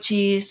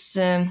įpročiais,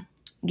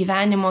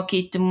 gyvenimo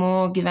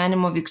keitimu,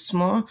 gyvenimo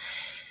vyksmu.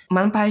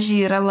 Man,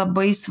 pavyzdžiui, yra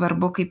labai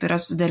svarbu, kaip yra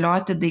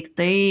sudėlioti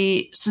daiktai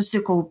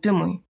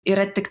susikaupimui.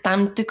 Yra tik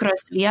tam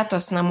tikros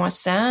vietos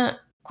namuose,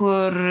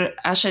 kur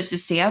aš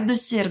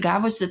atsisėdusi ir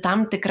gavusi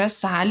tam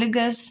tikras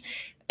sąlygas,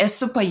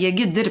 esu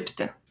pajėgi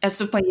dirbti,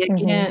 esu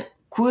pajėgi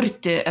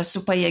kurti,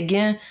 esu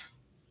pajėgi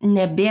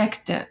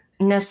nebėgti.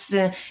 Nes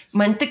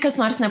man tik kas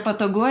nors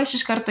nepatogu, aš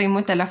iš karto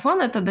imu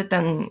telefoną, tada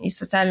ten į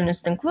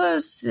socialinius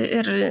tinklus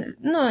ir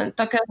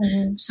tokio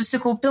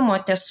susikaupimo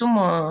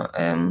tiesumo,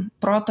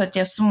 proto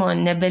tiesumo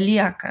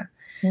nebelieka.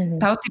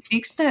 Tau taip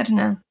vyksta, ar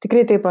ne?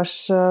 Tikrai taip, aš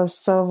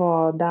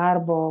savo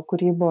darbo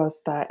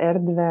kūrybos tą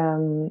erdvę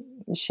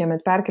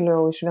šiemet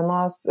perkeliau iš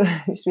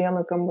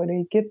vieno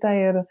kambario į kitą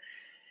ir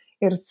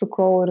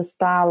sukau ir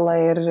stalą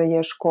ir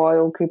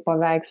ieškojau, kaip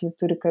paveikslai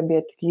turi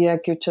kabėti,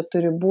 kiek jų čia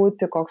turi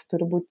būti, koks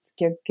turi būti,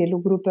 kiek kelių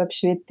grupių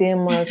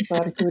apšvietimas,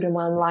 ar turi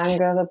man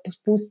langą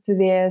pūsti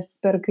vėjas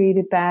per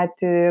kairį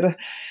petį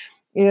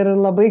ir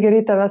labai gerai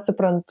tave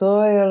suprantu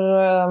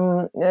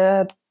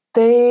ir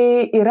tai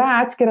yra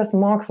atskiras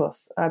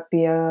mokslas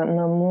apie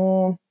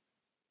namų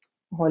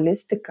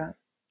holistiką,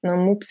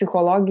 namų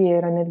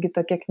psichologija yra netgi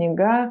tokia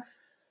knyga.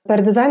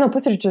 Per dizaino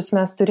pusryčius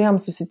mes turėjom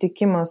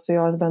susitikimą su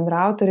jos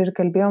bendraautoriu ir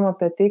kalbėjom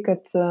apie tai,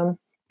 kad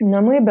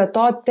namai be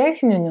to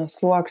techninio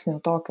sluoksnio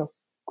tokio,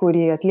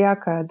 kurį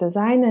atlieka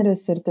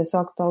dizaineris ir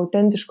tiesiog to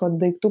autentiško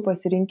daiktų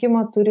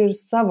pasirinkimo turi ir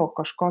savo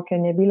kažkokią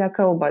nebylę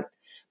kalbą.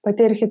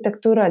 Pati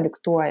architektūra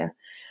diktuoja.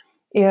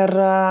 Ir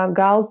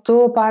gal tu,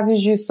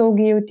 pavyzdžiui,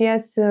 saugiai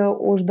jautiesi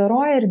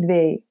uždaroje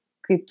erdvėje,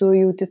 kai tu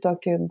jauti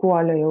tokį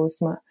guolio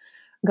jausmą.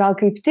 Gal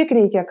kaip tik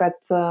reikia, kad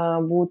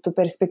būtų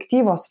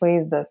perspektyvos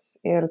vaizdas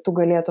ir tu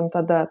galėtum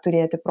tada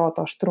turėti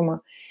proto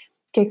aštrumą.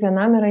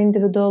 Kiekvienam yra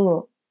individualu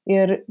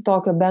ir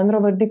tokio bendro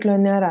vardiklio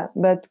nėra,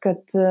 bet kad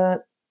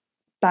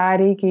tą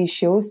reikia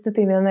išjausti,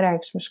 tai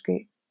vienareikšmiškai.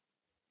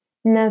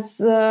 Nes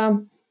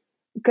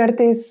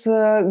kartais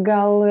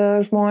gal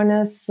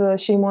žmonės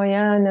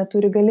šeimoje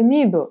neturi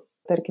galimybių,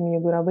 tarkim,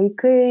 jeigu yra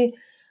vaikai,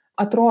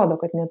 atrodo,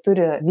 kad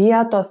neturi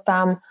vietos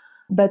tam,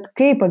 bet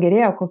kai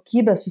pagerėjo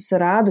kokybė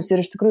susiradus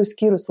ir iš tikrųjų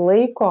skyrus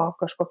laiko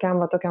kažkokiam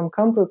tokiam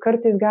kampui,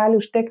 kartais gali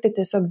užtekti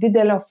tiesiog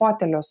didelio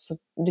fotelio su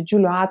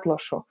didžiuliu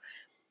atlošu,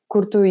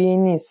 kur tu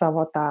įeini į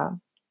savo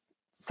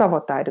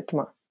tą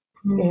ritmą.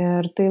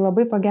 Ir tai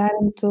labai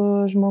pagerintų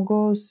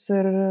žmogaus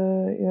ir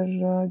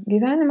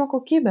gyvenimo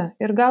kokybę.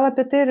 Ir gal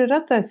apie tai ir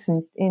yra tas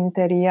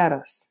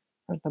interjeras,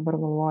 aš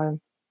dabar galvoju.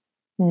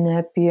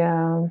 Ne apie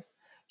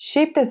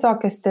šiaip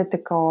tiesiog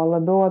estetiką, o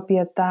labiau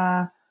apie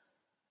tą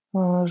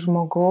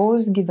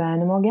žmogaus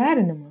gyvenimo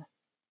gerinimą.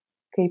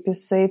 Kaip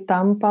jisai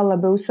tampa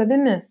labiau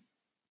savimi.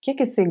 Kiek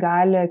jisai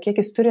gali,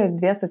 kiek jis turi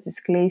erdvės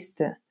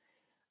atsiskleisti.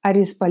 Ar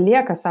jis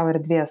palieka savo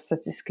erdvės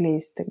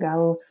atsiskleisti.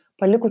 Gal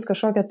palikus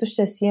kažkokią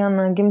tuščią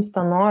sieną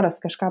gimsta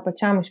noras kažką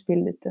pačiam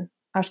užpildyti.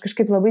 Aš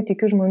kažkaip labai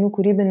tikiu žmonių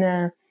kūrybinę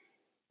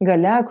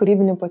galia,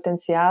 kūrybinių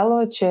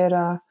potencialų. Čia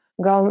yra,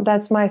 gal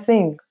that's my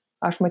thing.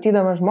 Aš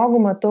matydama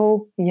žmogų matau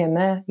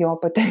jame jo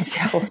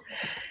potencialą.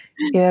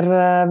 Ir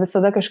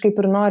visada kažkaip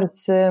ir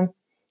norisi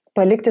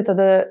palikti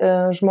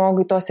tada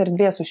žmogui tos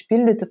erdvės,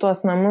 užpildyti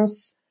tuos namus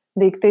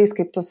daiktais,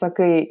 kaip tu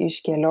sakai, iš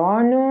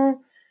kelionių,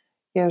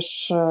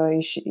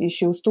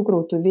 iš jaustų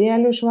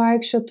krautuvėlių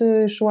išvaikščiotų,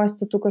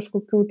 išuostytų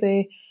kažkokių tai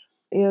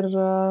ir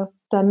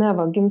tame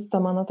gimsta,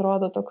 man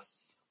atrodo,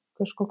 toks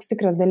kažkoks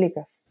tikras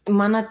dalykas.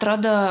 Man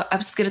atrodo,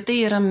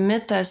 apskritai yra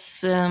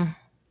mitas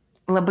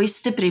labai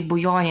stipriai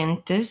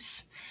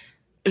bujojantis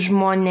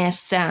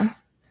žmonėse,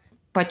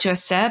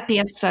 pačiose apie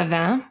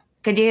save,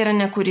 kad jie yra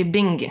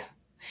nekūrybingi.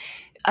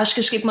 Aš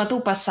kažkaip matau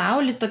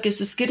pasaulį tokį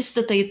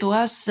suskirstytą į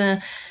tuos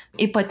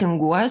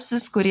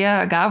ypatinguosius, kurie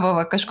gavo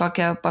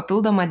kažkokią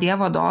papildomą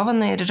Dievo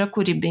dovaną ir yra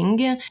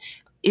kūrybingi,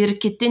 ir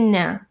kiti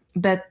ne.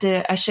 Bet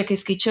aš čia, kai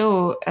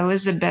skaičiau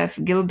Elizabeth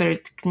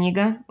Gilbert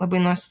knygą, labai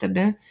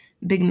nuostabi,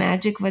 Big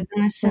Magic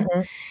vadinasi,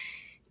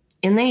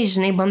 jinai,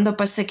 žinai, bando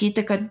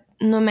pasakyti, kad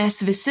mes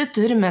visi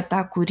turime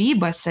tą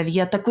kūrybą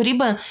savyje. Ta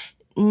kūryba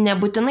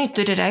nebūtinai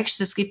turi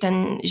reikštis, kaip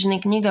ten, žinai,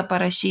 knygą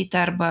parašyti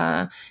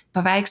arba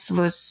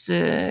paveikslus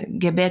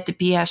gebėti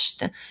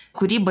piešti.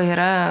 Kūryba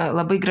yra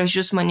labai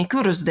gražius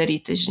manikiūrus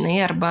daryti, žinai,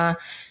 arba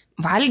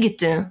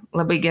valgyti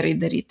labai gerai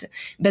daryti.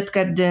 Bet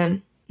kad,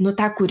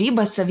 tą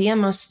kūrybą savyje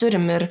mes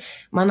turim ir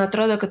man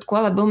atrodo, kad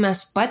kuo labiau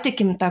mes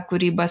patikim tą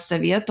kūrybą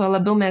savyje, tuo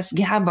labiau mes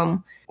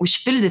gebam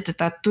užpildyti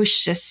tą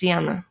tuščią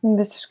sieną.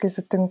 Visiškai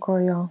sutinku,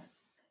 jo.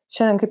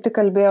 Šiandien kaip tik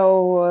kalbėjau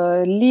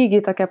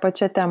lygiai tokia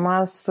pačia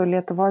tema su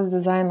Lietuvos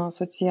dizaino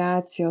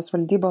asociacijos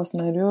valdybos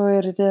nariu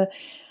ir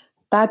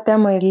tą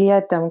temą ir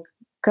lietėm,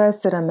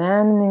 kas yra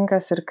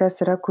menininkas ir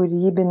kas yra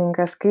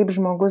kūrybininkas, kaip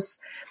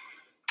žmogus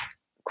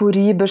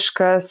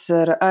kūrybiškas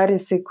ir ar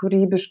jisai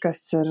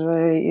kūrybiškas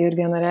ir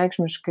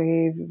vienareikšmiškai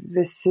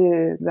visi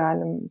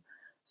galim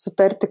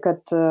sutarti,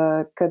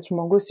 kad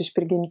žmogus iš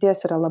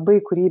prigimties yra labai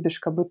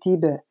kūrybiška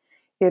būtybė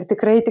ir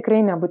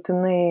tikrai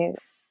nebūtinai,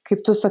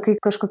 kaip tu sakai,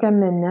 kažkokiam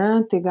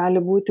mene, tai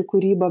gali būti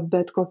kūryba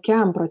bet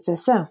kokiam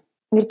procese.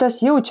 Ir tas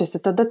jaučiasi,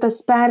 tada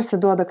tas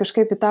persiduoda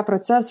kažkaip į tą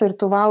procesą ir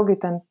tu valgai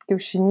ten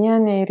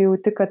kiaušinienę ir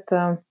jauti, kad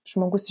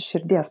žmogus iš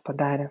širdies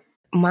padarė.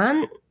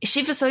 Man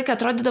šiaip visą laiką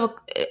atrodydavo,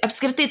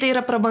 apskritai tai yra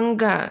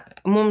prabanga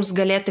mums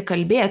galėti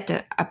kalbėti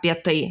apie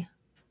tai.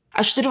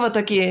 Aš turiu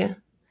tokį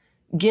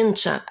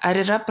ginčą, ar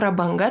yra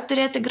prabanga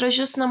turėti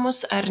gražius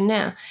namus ar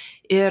ne.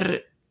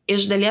 Ir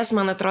iš dalies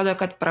man atrodo,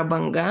 kad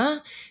prabanga,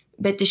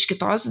 bet iš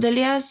kitos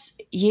dalies,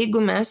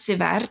 jeigu mes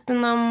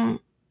įvertinam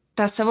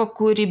tą savo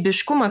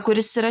kūrybiškumą,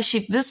 kuris yra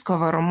šiaip visko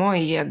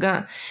varomoji jėga,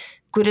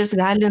 kuris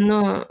gali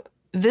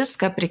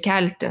viską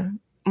prikelti.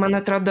 Man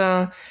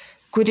atrodo,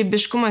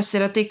 kūrybiškumas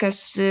yra tai, kas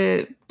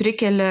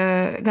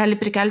gali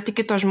prikelti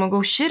kito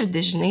žmogaus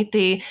širdį, žinai,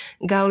 tai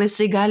gal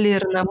jisai gali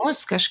ir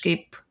namus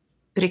kažkaip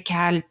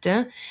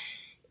prikelti.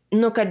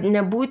 Kad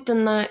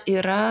nebūtina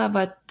yra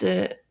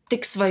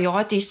tik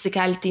svajoti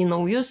išsikelti į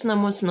naujus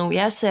namus,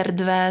 naujas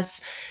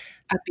erdves,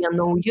 apie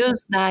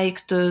naujus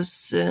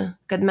daiktus,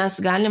 kad mes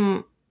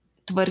galim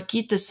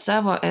tvarkyti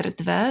savo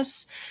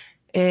erdves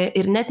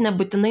ir net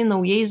nebūtinai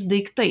naujais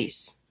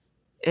daiktais.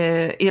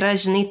 Yra,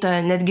 žinai, ta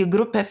netgi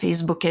grupė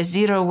Facebook'e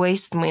Zero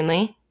Waste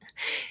mainai.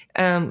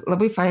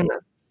 Labai faina.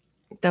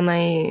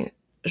 Tenai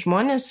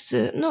žmonės,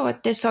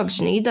 tiesiog,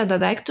 žinai, įdeda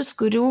daiktus,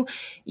 kurių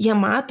jie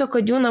mato,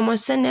 kad jų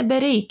namuose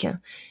nebereikia.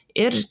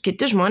 Ir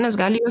kiti žmonės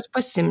gali juos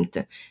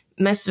pasimti.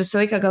 Mes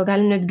visą laiką gal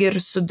galim netgi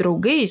ir su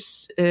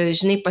draugais,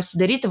 žinai,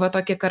 pasidaryti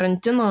tokią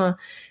karantino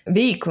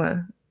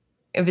veiklą.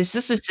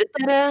 Visi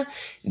susitarė,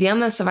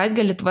 vieną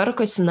savaitgalį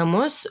tvarkosi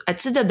namus,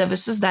 atsideda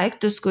visus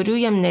daiktus, kurių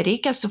jam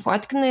nereikia,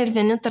 sufotkina ir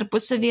vieni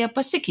tarpusavyje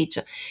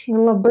pasikeičia.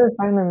 Labai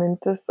faina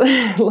mintis,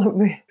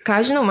 labai. Ką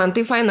žinau, man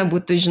tai faina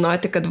būtų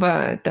žinoti, kad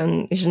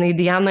ten, žinai,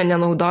 Diana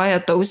nenaudoja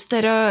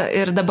tausterio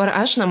ir dabar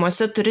aš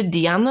namuose turiu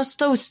Dianos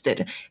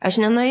tausterį. Aš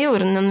nenuėjau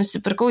ir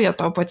nenusipirkau jo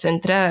topo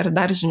centre ar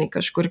dar, žinai,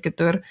 kažkur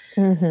kitur.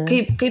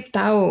 Kaip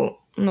tau,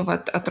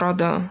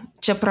 atrodo,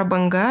 čia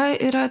prabanga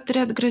yra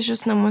turėti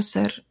gražius namus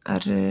ar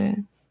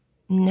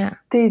ne?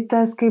 Tai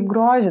tas kaip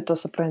grožį tu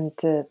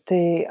supranti,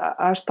 tai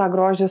aš tą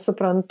grožį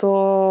suprantu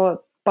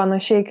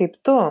panašiai kaip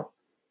tu.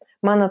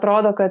 Man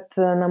atrodo, kad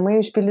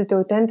namai išpildyti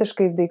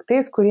autentiškais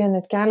daiktais, kurie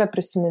net kelia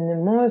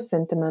prisiminimus,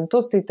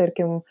 sentimentus, tai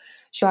tarkim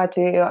šiuo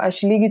atveju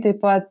aš lygiai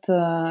taip pat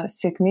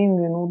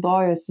sėkmingai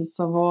naudojuosi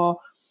savo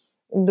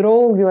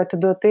draugių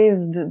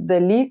atiduotais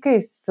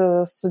dalykais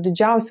su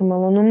didžiausiu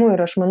malonumu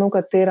ir aš manau,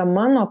 kad tai yra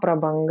mano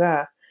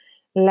prabanga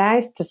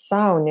leisti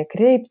savo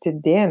nekreipti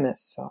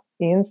dėmesio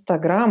į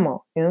Instagramo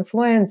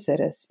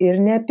influenceres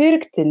ir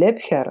nepirkti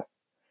Liebherr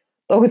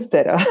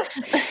tausterio.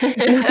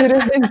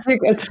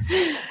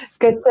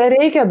 Kad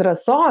reikia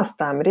drąsos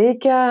tam,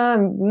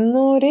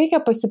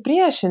 reikia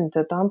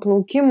pasipriešinti tam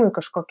plaukimui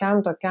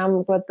kažkokiam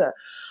tokiam,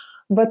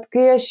 bet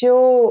kai aš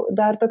jau,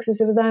 dar toks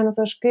įsivaizdavimas,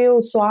 aš kai jau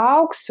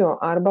suaugsiu,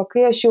 arba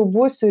kai aš jau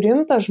būsiu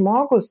rimtas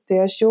žmogus, tai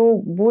aš jau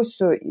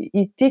būsiu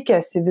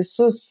įtikęs į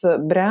visus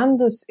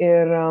brandus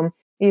ir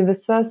į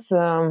visas,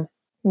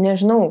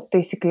 nežinau,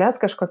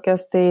 taisyklės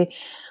kažkokias, tai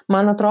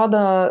man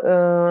atrodo,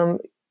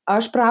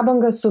 aš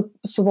prabangą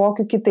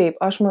suvokiu kitaip.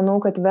 Aš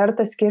manau, kad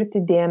verta skirti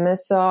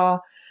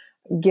dėmesio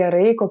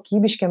gerai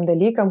kokybiškiam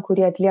dalykam,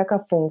 kurie atlieka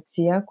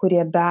funkciją,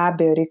 kurie be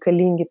abejo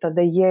reikalingi,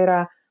 tada jie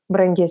yra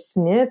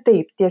brangesni,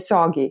 taip,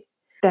 tiesiogiai.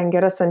 Ten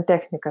gera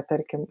santechnika,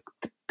 tarkim.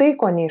 Tai,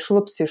 ko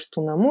neišlupsi iš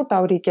tų namų,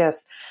 tau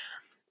reikės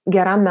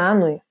geram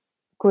menui,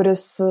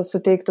 kuris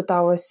suteiktų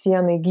tavo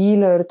sienai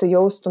gylio ir tu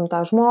jaustum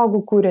tą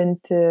žmogų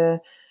kuriantį,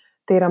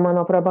 tai yra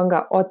mano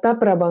prabanga. O ta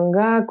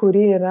prabanga,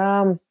 kuri yra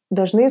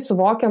dažnai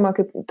suvokiama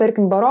kaip,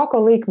 tarkim, baroko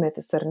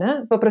laikmetis, ar ne?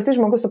 Paprastai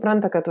žmogus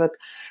supranta, kad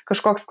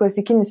kažkoks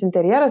klasikinis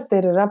interjeras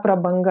tai yra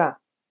prabanga.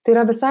 Tai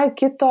yra visai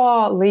kito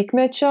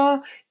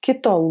laikmečio,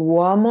 kito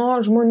luomo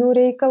žmonių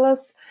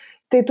reikalas.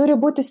 Tai turi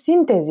būti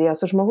sintezija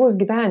su žmogaus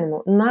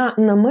gyvenimu.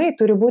 Namai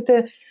turi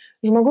būti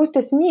žmogaus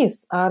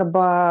tęsinys,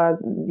 arba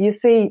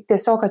jisai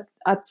tiesiog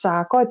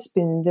atsako,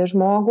 atspindi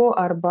žmogų,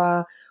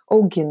 arba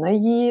augina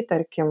jį,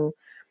 tarkim,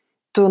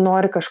 tu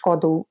nori kažko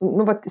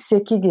daug,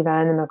 sieki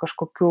gyvenime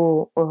kažkokių,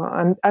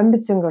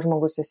 ambicingas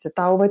žmogus esi,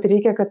 tau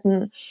reikia, kad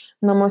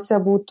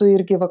namuose būtų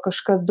irgi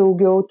kažkas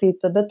daugiau, tai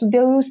tada tu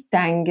dėl jų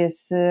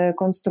stengiasi,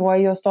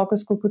 konstruoji jos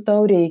tokius, kokių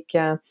tau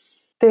reikia.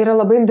 Tai yra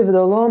labai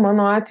individualu,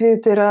 mano atveju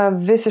tai yra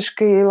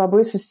visiškai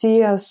labai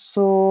susiję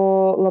su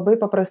labai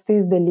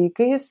paprastais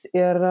dalykais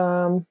ir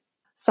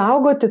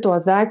saugoti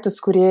tuos daiktus,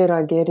 kurie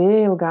yra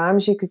geri,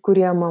 ilgaamžiai, kai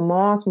kurie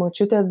mamos,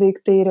 močiutės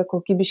daiktai yra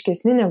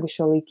kokybiškesni negu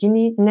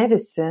šiuolaikiniai, ne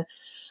visi.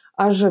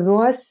 Aš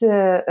žaviuosi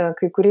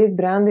kai kuriais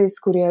brandais,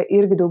 kurie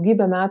irgi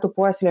daugybę metų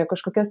puoselėja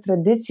kažkokias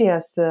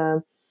tradicijas,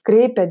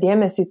 kreipia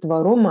dėmesį į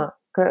tvarumą,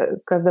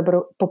 kas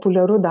dabar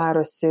populiaru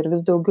darosi ir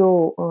vis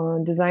daugiau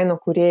dizaino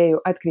kūrėjų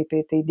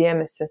atkreipia į tai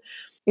dėmesį.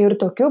 Ir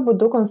tokiu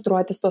būdu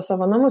konstruotis to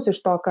savo namus iš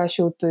to, ką aš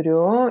jau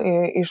turiu,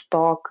 iš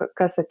to,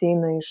 kas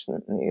ateina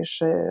iš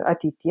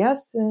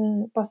ateities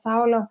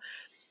pasaulio,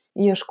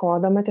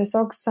 ieškodama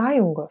tiesiog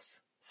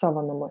sąjungos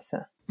savo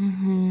namuose.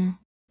 Mhm.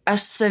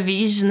 Aš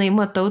savy, žinai,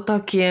 matau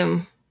tokį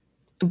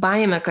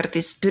baimę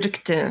kartais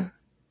pirkti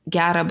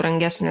gerą,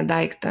 brangesnį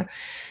daiktą.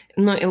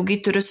 Ilgai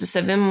turiu su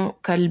savim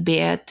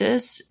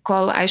kalbėtis,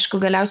 kol,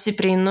 aišku, galiausiai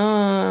prieinu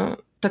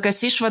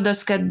tokios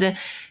išvados, kad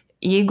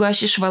jeigu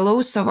aš išvalau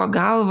savo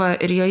galvą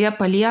ir joje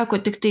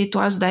palieku tik tai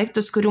tuos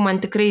daiktus, kurių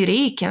man tikrai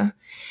reikia,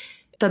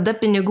 tada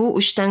pinigų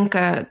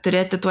užtenka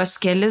turėti tuos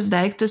kelis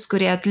daiktus,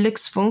 kurie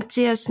atliks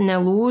funkcijas,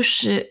 nelūš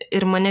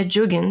ir mane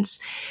džiugins.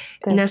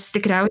 Taip. Nes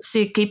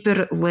tikriausiai kaip ir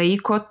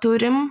laiko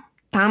turim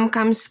tam,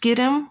 kam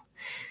skiriam,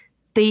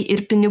 tai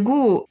ir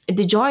pinigų,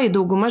 didžioji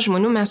dauguma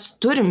žmonių mes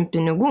turim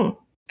pinigų.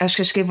 Aš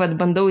kažkaip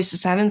bandau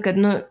įsisavinti, kad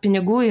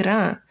pinigų yra,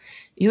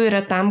 jų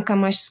yra tam,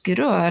 kam aš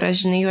skiriu, ar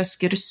aš, žinai, juos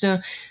skirsiu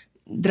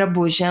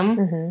drabužiam,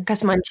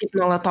 kas man šiaip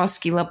nuolatos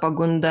kyla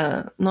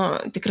pagunda.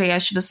 Tikrai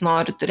aš vis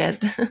noriu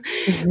turėti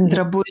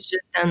drabužių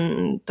ten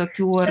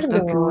tokių ar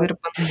tokių ir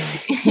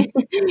panašiai.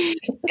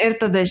 Ir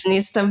tada,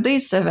 žinai, stabdai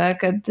save,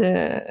 kad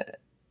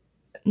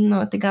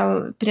tai gal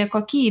prie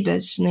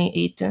kokybės, žinai,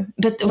 eiti.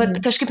 Bet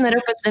kažkaip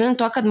norėjau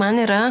pasidalinti tuo, kad man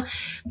yra,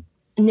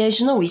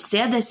 nežinau,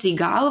 įsėdęs į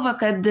galvą,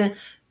 kad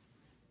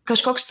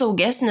kažkoks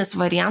saugesnis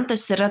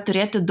variantas yra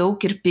turėti daug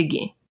ir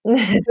pigiai.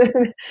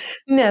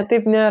 Ne,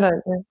 taip nėra.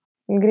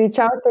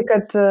 Greičiausiai,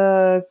 kad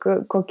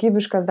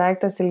kokybiškas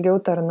daiktas ilgiau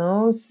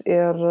tarnaus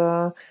ir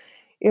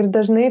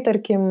dažnai,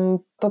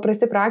 tarkim,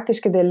 paprasti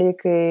praktiški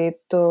dalykai,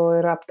 tu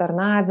ir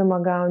aptarnavimą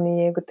gauni,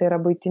 jeigu tai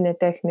yra buitinė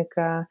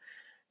technika,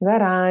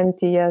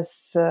 garantijas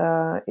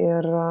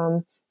ir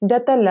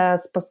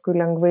detalės paskui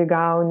lengvai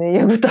gauni,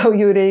 jeigu tau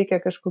jų reikia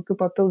kažkokių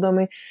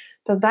papildomai.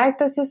 Tas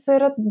daiktas jis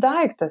yra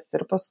daiktas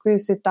ir paskui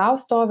jisai tau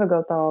stovi,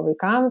 gal tavo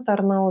vaikam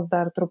tarnaus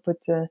dar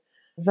truputį.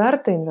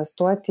 Verta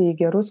investuoti į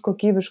gerus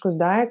kokybiškus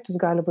daiktus,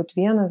 gali būti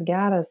vienas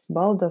geras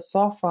baldas,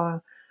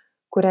 sofa,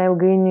 kurią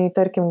ilgainiui,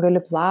 tarkim,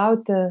 gali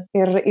plauti.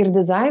 Ir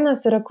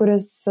dizainas yra,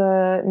 kuris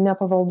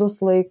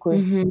nepavaldus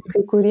laikui.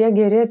 Kai kurie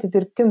geri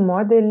atidirbti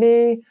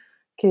modeliai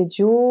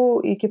kėdžių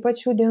iki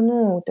pačių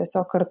dienų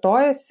tiesiog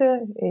kartojasi,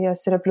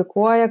 jas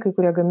replikuoja, kai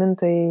kurie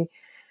gamintojai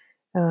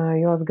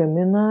juos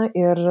gamina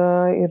ir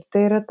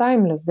tai yra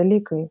timeless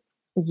dalykai.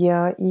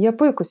 Jie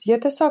puikus, jie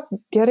tiesiog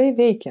gerai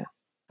veikia.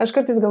 Aš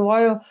kartais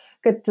galvoju,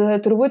 kad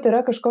turbūt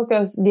yra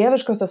kažkokios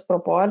dieviškosios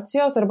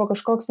proporcijos arba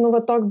kažkoks,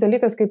 toks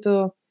dalykas, kai tu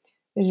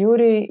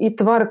žiūri į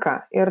tvarką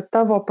ir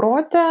tavo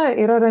prote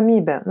yra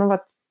ramybė,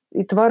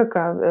 į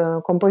tvarką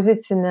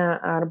kompozicinę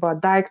arba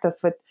daiktas,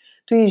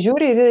 tu jį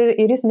žiūri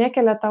ir jis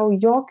nekelia tau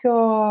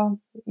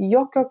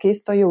jokio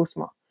keisto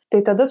jausmo.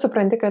 Tai tada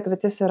supranti, kad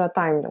jis yra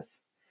timeless.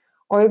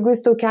 O jeigu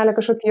jis tau kelia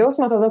kažkokį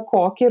jausmą, tada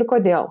kokį ir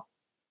kodėl?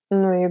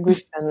 Jeigu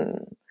jis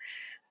ten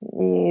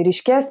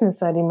ryškesnis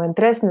ar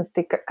įmantresnis,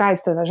 tai ką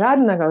jis tave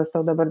žadina, gal jis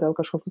tau dabar dėl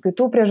kažkokių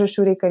kitų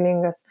priežasčių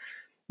reikalingas.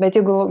 Bet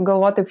jeigu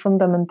galvoti taip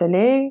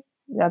fundamentaliai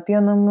apie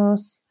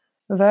namus,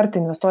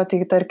 verta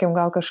investuoti į, tarkim,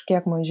 gal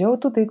kažkiek mažiau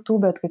tų daiktų,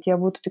 bet kad jie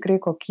būtų tikrai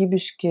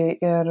kokybiški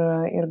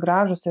ir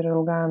gražus ir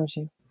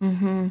ilgaamžiai.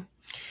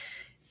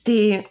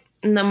 Tai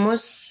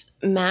namus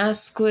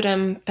mes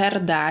kuriam per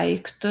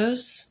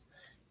daiktus,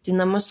 tai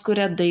namus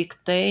kuria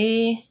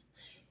daiktai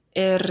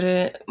ir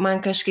man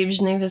kažkaip,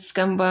 žinai, vis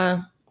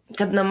skamba,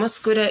 kad namus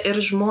kuria ir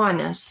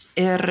žmonės.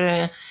 Ir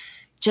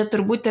čia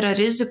turbūt yra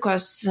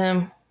rizikos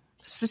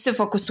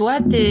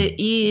susifokusuoti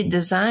į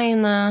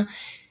dizainą,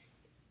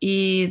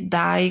 į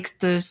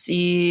daiktus,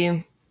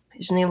 į,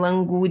 žinai,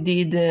 langų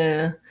dydį,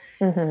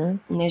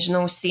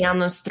 nežinau,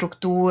 sienų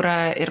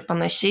struktūrą ir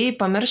panašiai,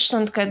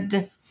 pamirštant, kad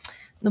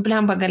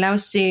blemba,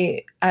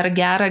 galiausiai ar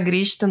gera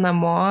grįžti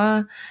namo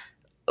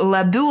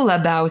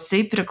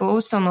labiausiai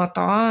priklauso nuo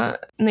to,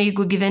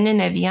 jeigu gyveni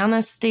ne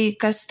vienas, tai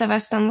kas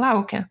tavęs ten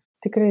laukia.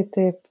 Tikrai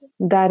taip.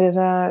 Dar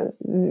yra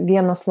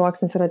vienas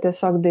sluoksnis yra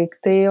tiesiog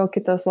daiktai, o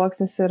kitas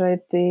sluoksnis yra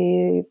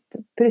tai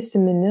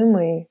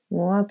prisiminimai,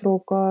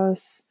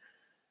 nuotraukos,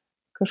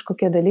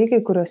 kažkokie dalykai,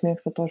 kuriuos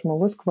mėgsta to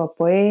žmogus,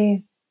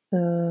 kvapai,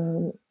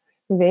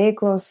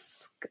 veiklos.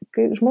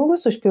 Kai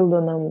žmogus užpildo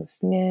namus,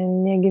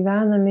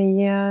 negyvenami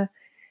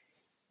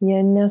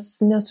jie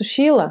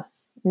nesušyla,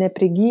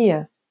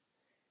 neprigyja,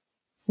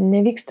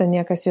 nevyksta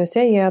niekas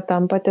juose, jie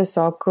tampa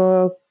tiesiog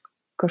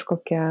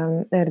kažkokia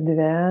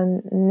erdvė,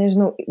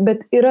 nežinau,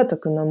 bet yra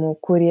tokių namų,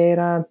 kurie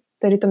yra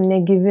tarytum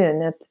negyvi,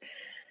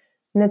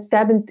 net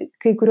stebint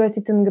kai kuriuos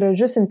itin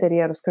gražius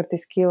interjerus,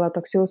 kartais kyla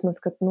toks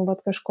jausmas, kad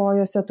kažko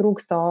juose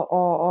trūksta,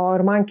 o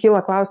ir man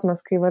kyla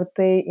klausimas, kai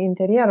vartai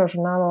interjero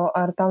žurnalo,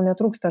 ar tau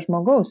netrūksta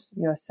žmogaus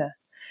juose.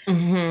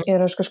 Mhm.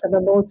 Ir aš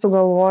kažkada buvau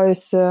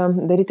sugalvojusi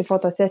daryti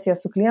fotosesiją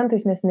su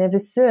klientais, nes ne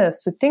visi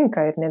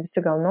sutinka ir ne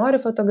visi gal nori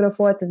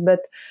fotografuotis,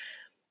 bet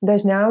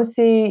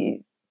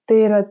dažniausiai tai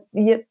yra,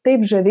 jie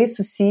taip žaviai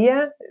susiję,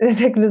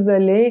 tiek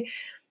vizualiai,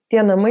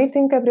 tie namai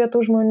tinka prie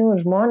tų žmonių,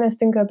 žmonės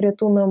tinka prie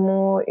tų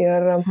namų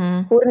ir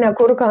kur ne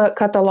kur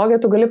katalogė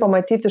tu gali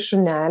pamatyti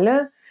šunelį,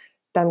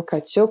 ten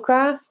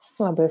kačiuką,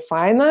 labai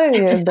faina,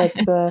 bet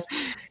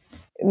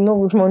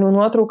žmonių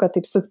nuotrauka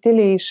taip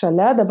subtiliai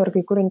šalia, dabar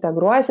kai kur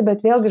integruojasi,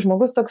 bet vėlgi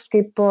žmogus toks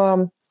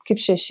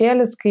kaip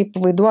šešėlis, kaip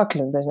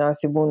vaiduoklis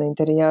dažniausiai būna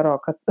interjero,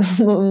 kad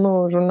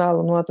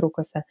žurnalų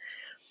nuotraukose.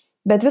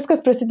 Bet viskas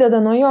prasideda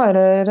nuo jo ir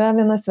yra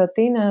viena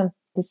svetainė,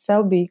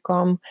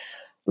 Selby.com,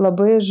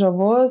 labai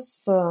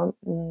žavus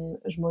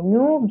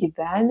žmonių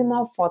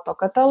gyvenimo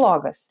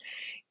fotokatalogas.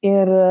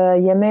 Ir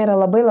jame yra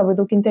labai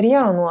daug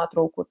interjero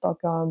nuotraukų,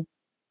 tokio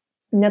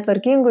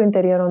netvarkingų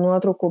interjero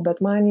nuotraukų, bet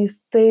man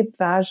jis taip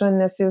veža,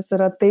 nes jis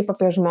yra taip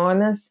apie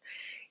žmonės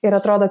ir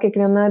atrodo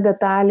kiekviena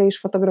detalė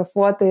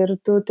išfotografuota ir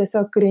tu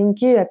tiesiog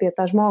renki apie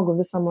tą žmogų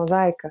visą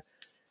mozaiką.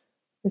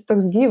 Jis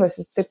toks gyvas,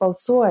 jis taip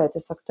alsuoja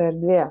tiesiog ta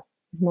erdvė.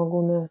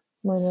 Žmogumi,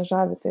 mane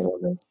žavi tai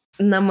labai.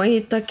 Namai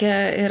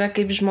tokia yra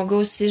kaip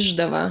žmogaus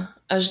išdava.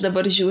 Aš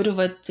dabar žiūriu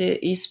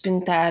į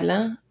spintelę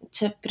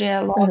čia prie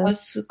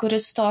lovos,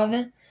 kuris stovi.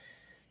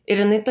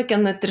 Ir jinai tokia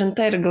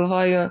nutrinta ir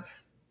galvoju,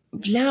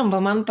 blemba,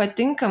 man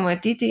patinka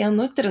matyti ją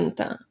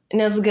nutrintą.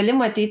 Nes gali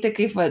matyti,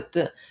 kaip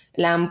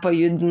lempa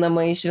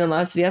judinama iš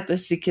vienos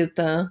vietos į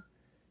kitą.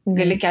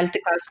 Gali kelti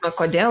klausimą,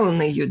 kodėl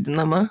jinai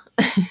judinama,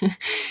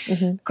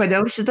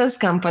 kodėl šitas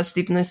kampas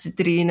taip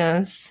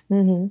nusitrynęs.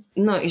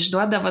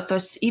 Išduoda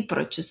tos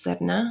įpročius,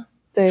 ar ne?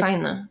 Taip.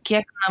 Faina.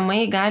 Kiek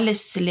namai gali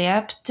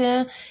slėpti,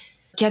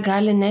 kiek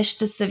gali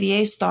nešti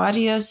savyje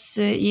istorijos,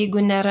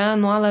 jeigu nėra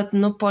nuolat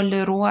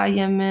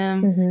nupoliruojami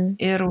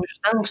ir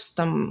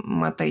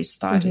uždangstoma ta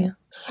istorija.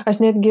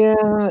 Aš netgi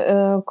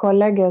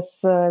kolegės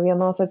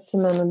vienos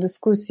atsimenu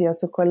diskusiją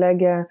su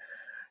kolegė,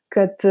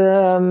 kad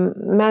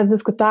mes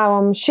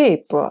diskutavom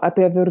šiaip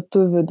apie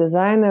virtuvių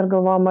dizainą ir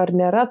galvom, ar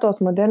nėra tos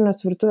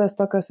modernios virtuvės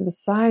tokios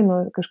visai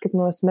kažkaip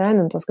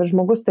nuasmenintos, kad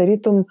žmogus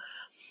tarytum,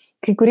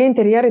 kai kurie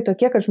interjerai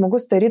tokie, kad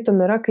žmogus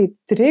tarytum yra kaip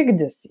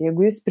trikdis,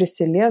 jeigu jis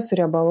prisilies su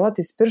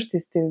riebaluotais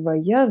pirštais, tai va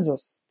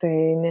Jėzus,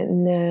 tai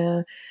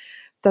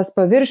tas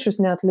paviršius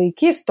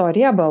neatlaikys to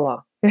riebalo.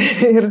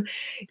 ir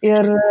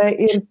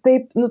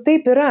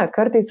taip yra,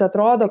 kartais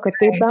atrodo, kad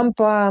tai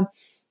tampa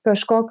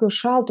kažkokiu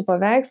šaltų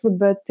paveikslų,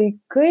 bet tai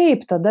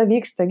kaip tada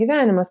vyksta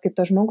gyvenimas, kaip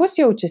tas žmogus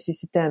jaučiasi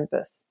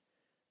įsitempęs.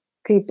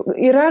 Kaip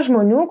yra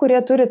žmonių, kurie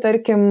turi,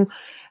 tarkim,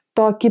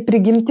 tokį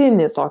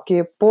prigimtinį,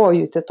 tokį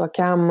pojūtį,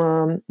 tokiam,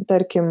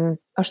 tarkim,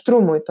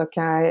 aštrumui,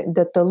 tokiai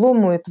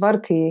detalumui,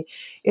 tvarkai.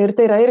 Ir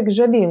tai yra irgi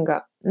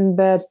žavinga.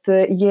 Bet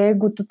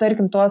jeigu tu,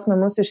 tarkim, tuos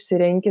namus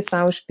išsirenki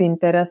savo iš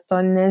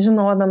Pinteresto,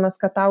 nežinodamas,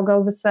 kad tau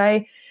gal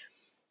visai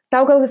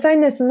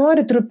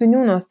nesinori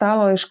trupinių nuo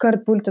stalo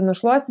iškart pulti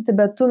nušluostyti,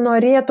 bet tu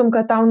norėtum,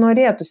 kad tau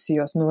norėtųsi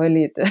juos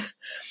nuvalyti.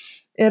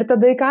 Ir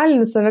tada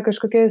įkalini save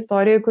kažkokia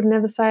istorija, kur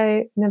ne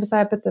visai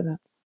apie tave.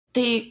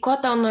 Tai ko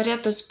tau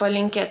norėtųsi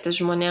palinkėti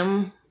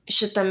žmonėm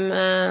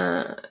šitame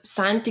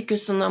santykių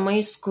su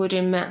namais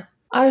kūrime?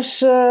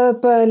 Aš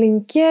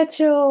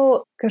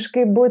palinkėčiau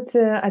kažkaip būti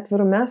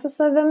atvirume su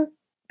savim,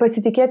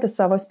 pasitikėti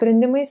savo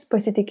sprendimais,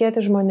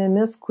 pasitikėti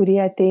žmonėmis, kurie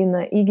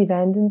ateina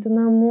įgyvendinti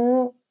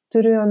namų,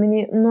 turiu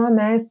omeny nuo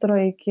meistro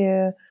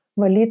iki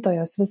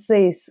valytojos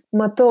visais.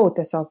 Matau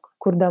tiesiog,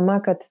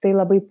 kurdama, kad tai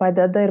labai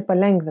padeda ir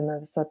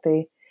palengvina visą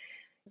tai.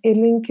 Ir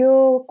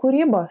linkiu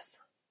kūrybos,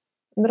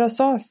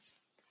 drąsos.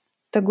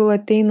 Tegul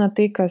ateina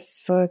tai,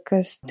 kas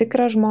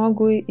tikra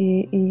žmogui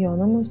į jo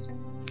namus.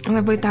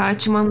 Labai tau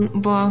ačiū, man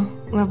buvo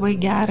labai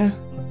gera.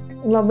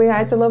 Labai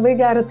ačiū, labai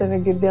gera tave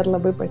girdėti,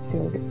 labai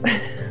pasiilgai.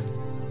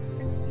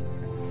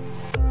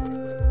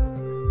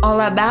 O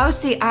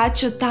labiausiai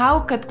ačiū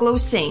tau, kad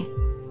klausei.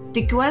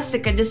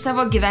 Tikiuosi, kad į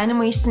savo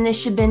gyvenimą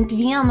išsineši bent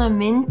vieną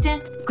mintį,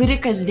 kuri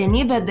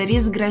kasdienybę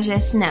darys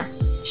gražesnę.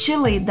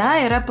 Ši laida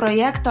yra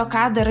projekto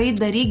Ką darai,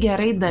 daryk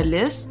gerai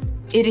dalis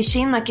ir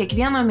išeina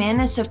kiekvieno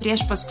mėnesio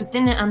prieš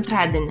paskutinį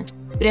antradienį.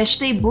 Prieš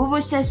tai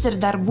buvusias ir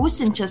dar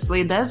būsinčias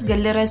laidas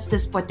gali rasti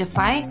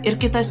Spotify ir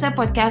kitose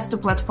podcastų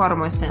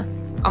platformose,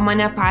 o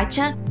mane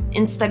pačią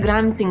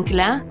Instagram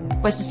tinkle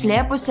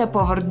pasislėpusią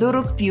po vardu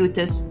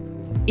Rugpjūtis.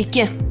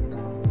 Iki!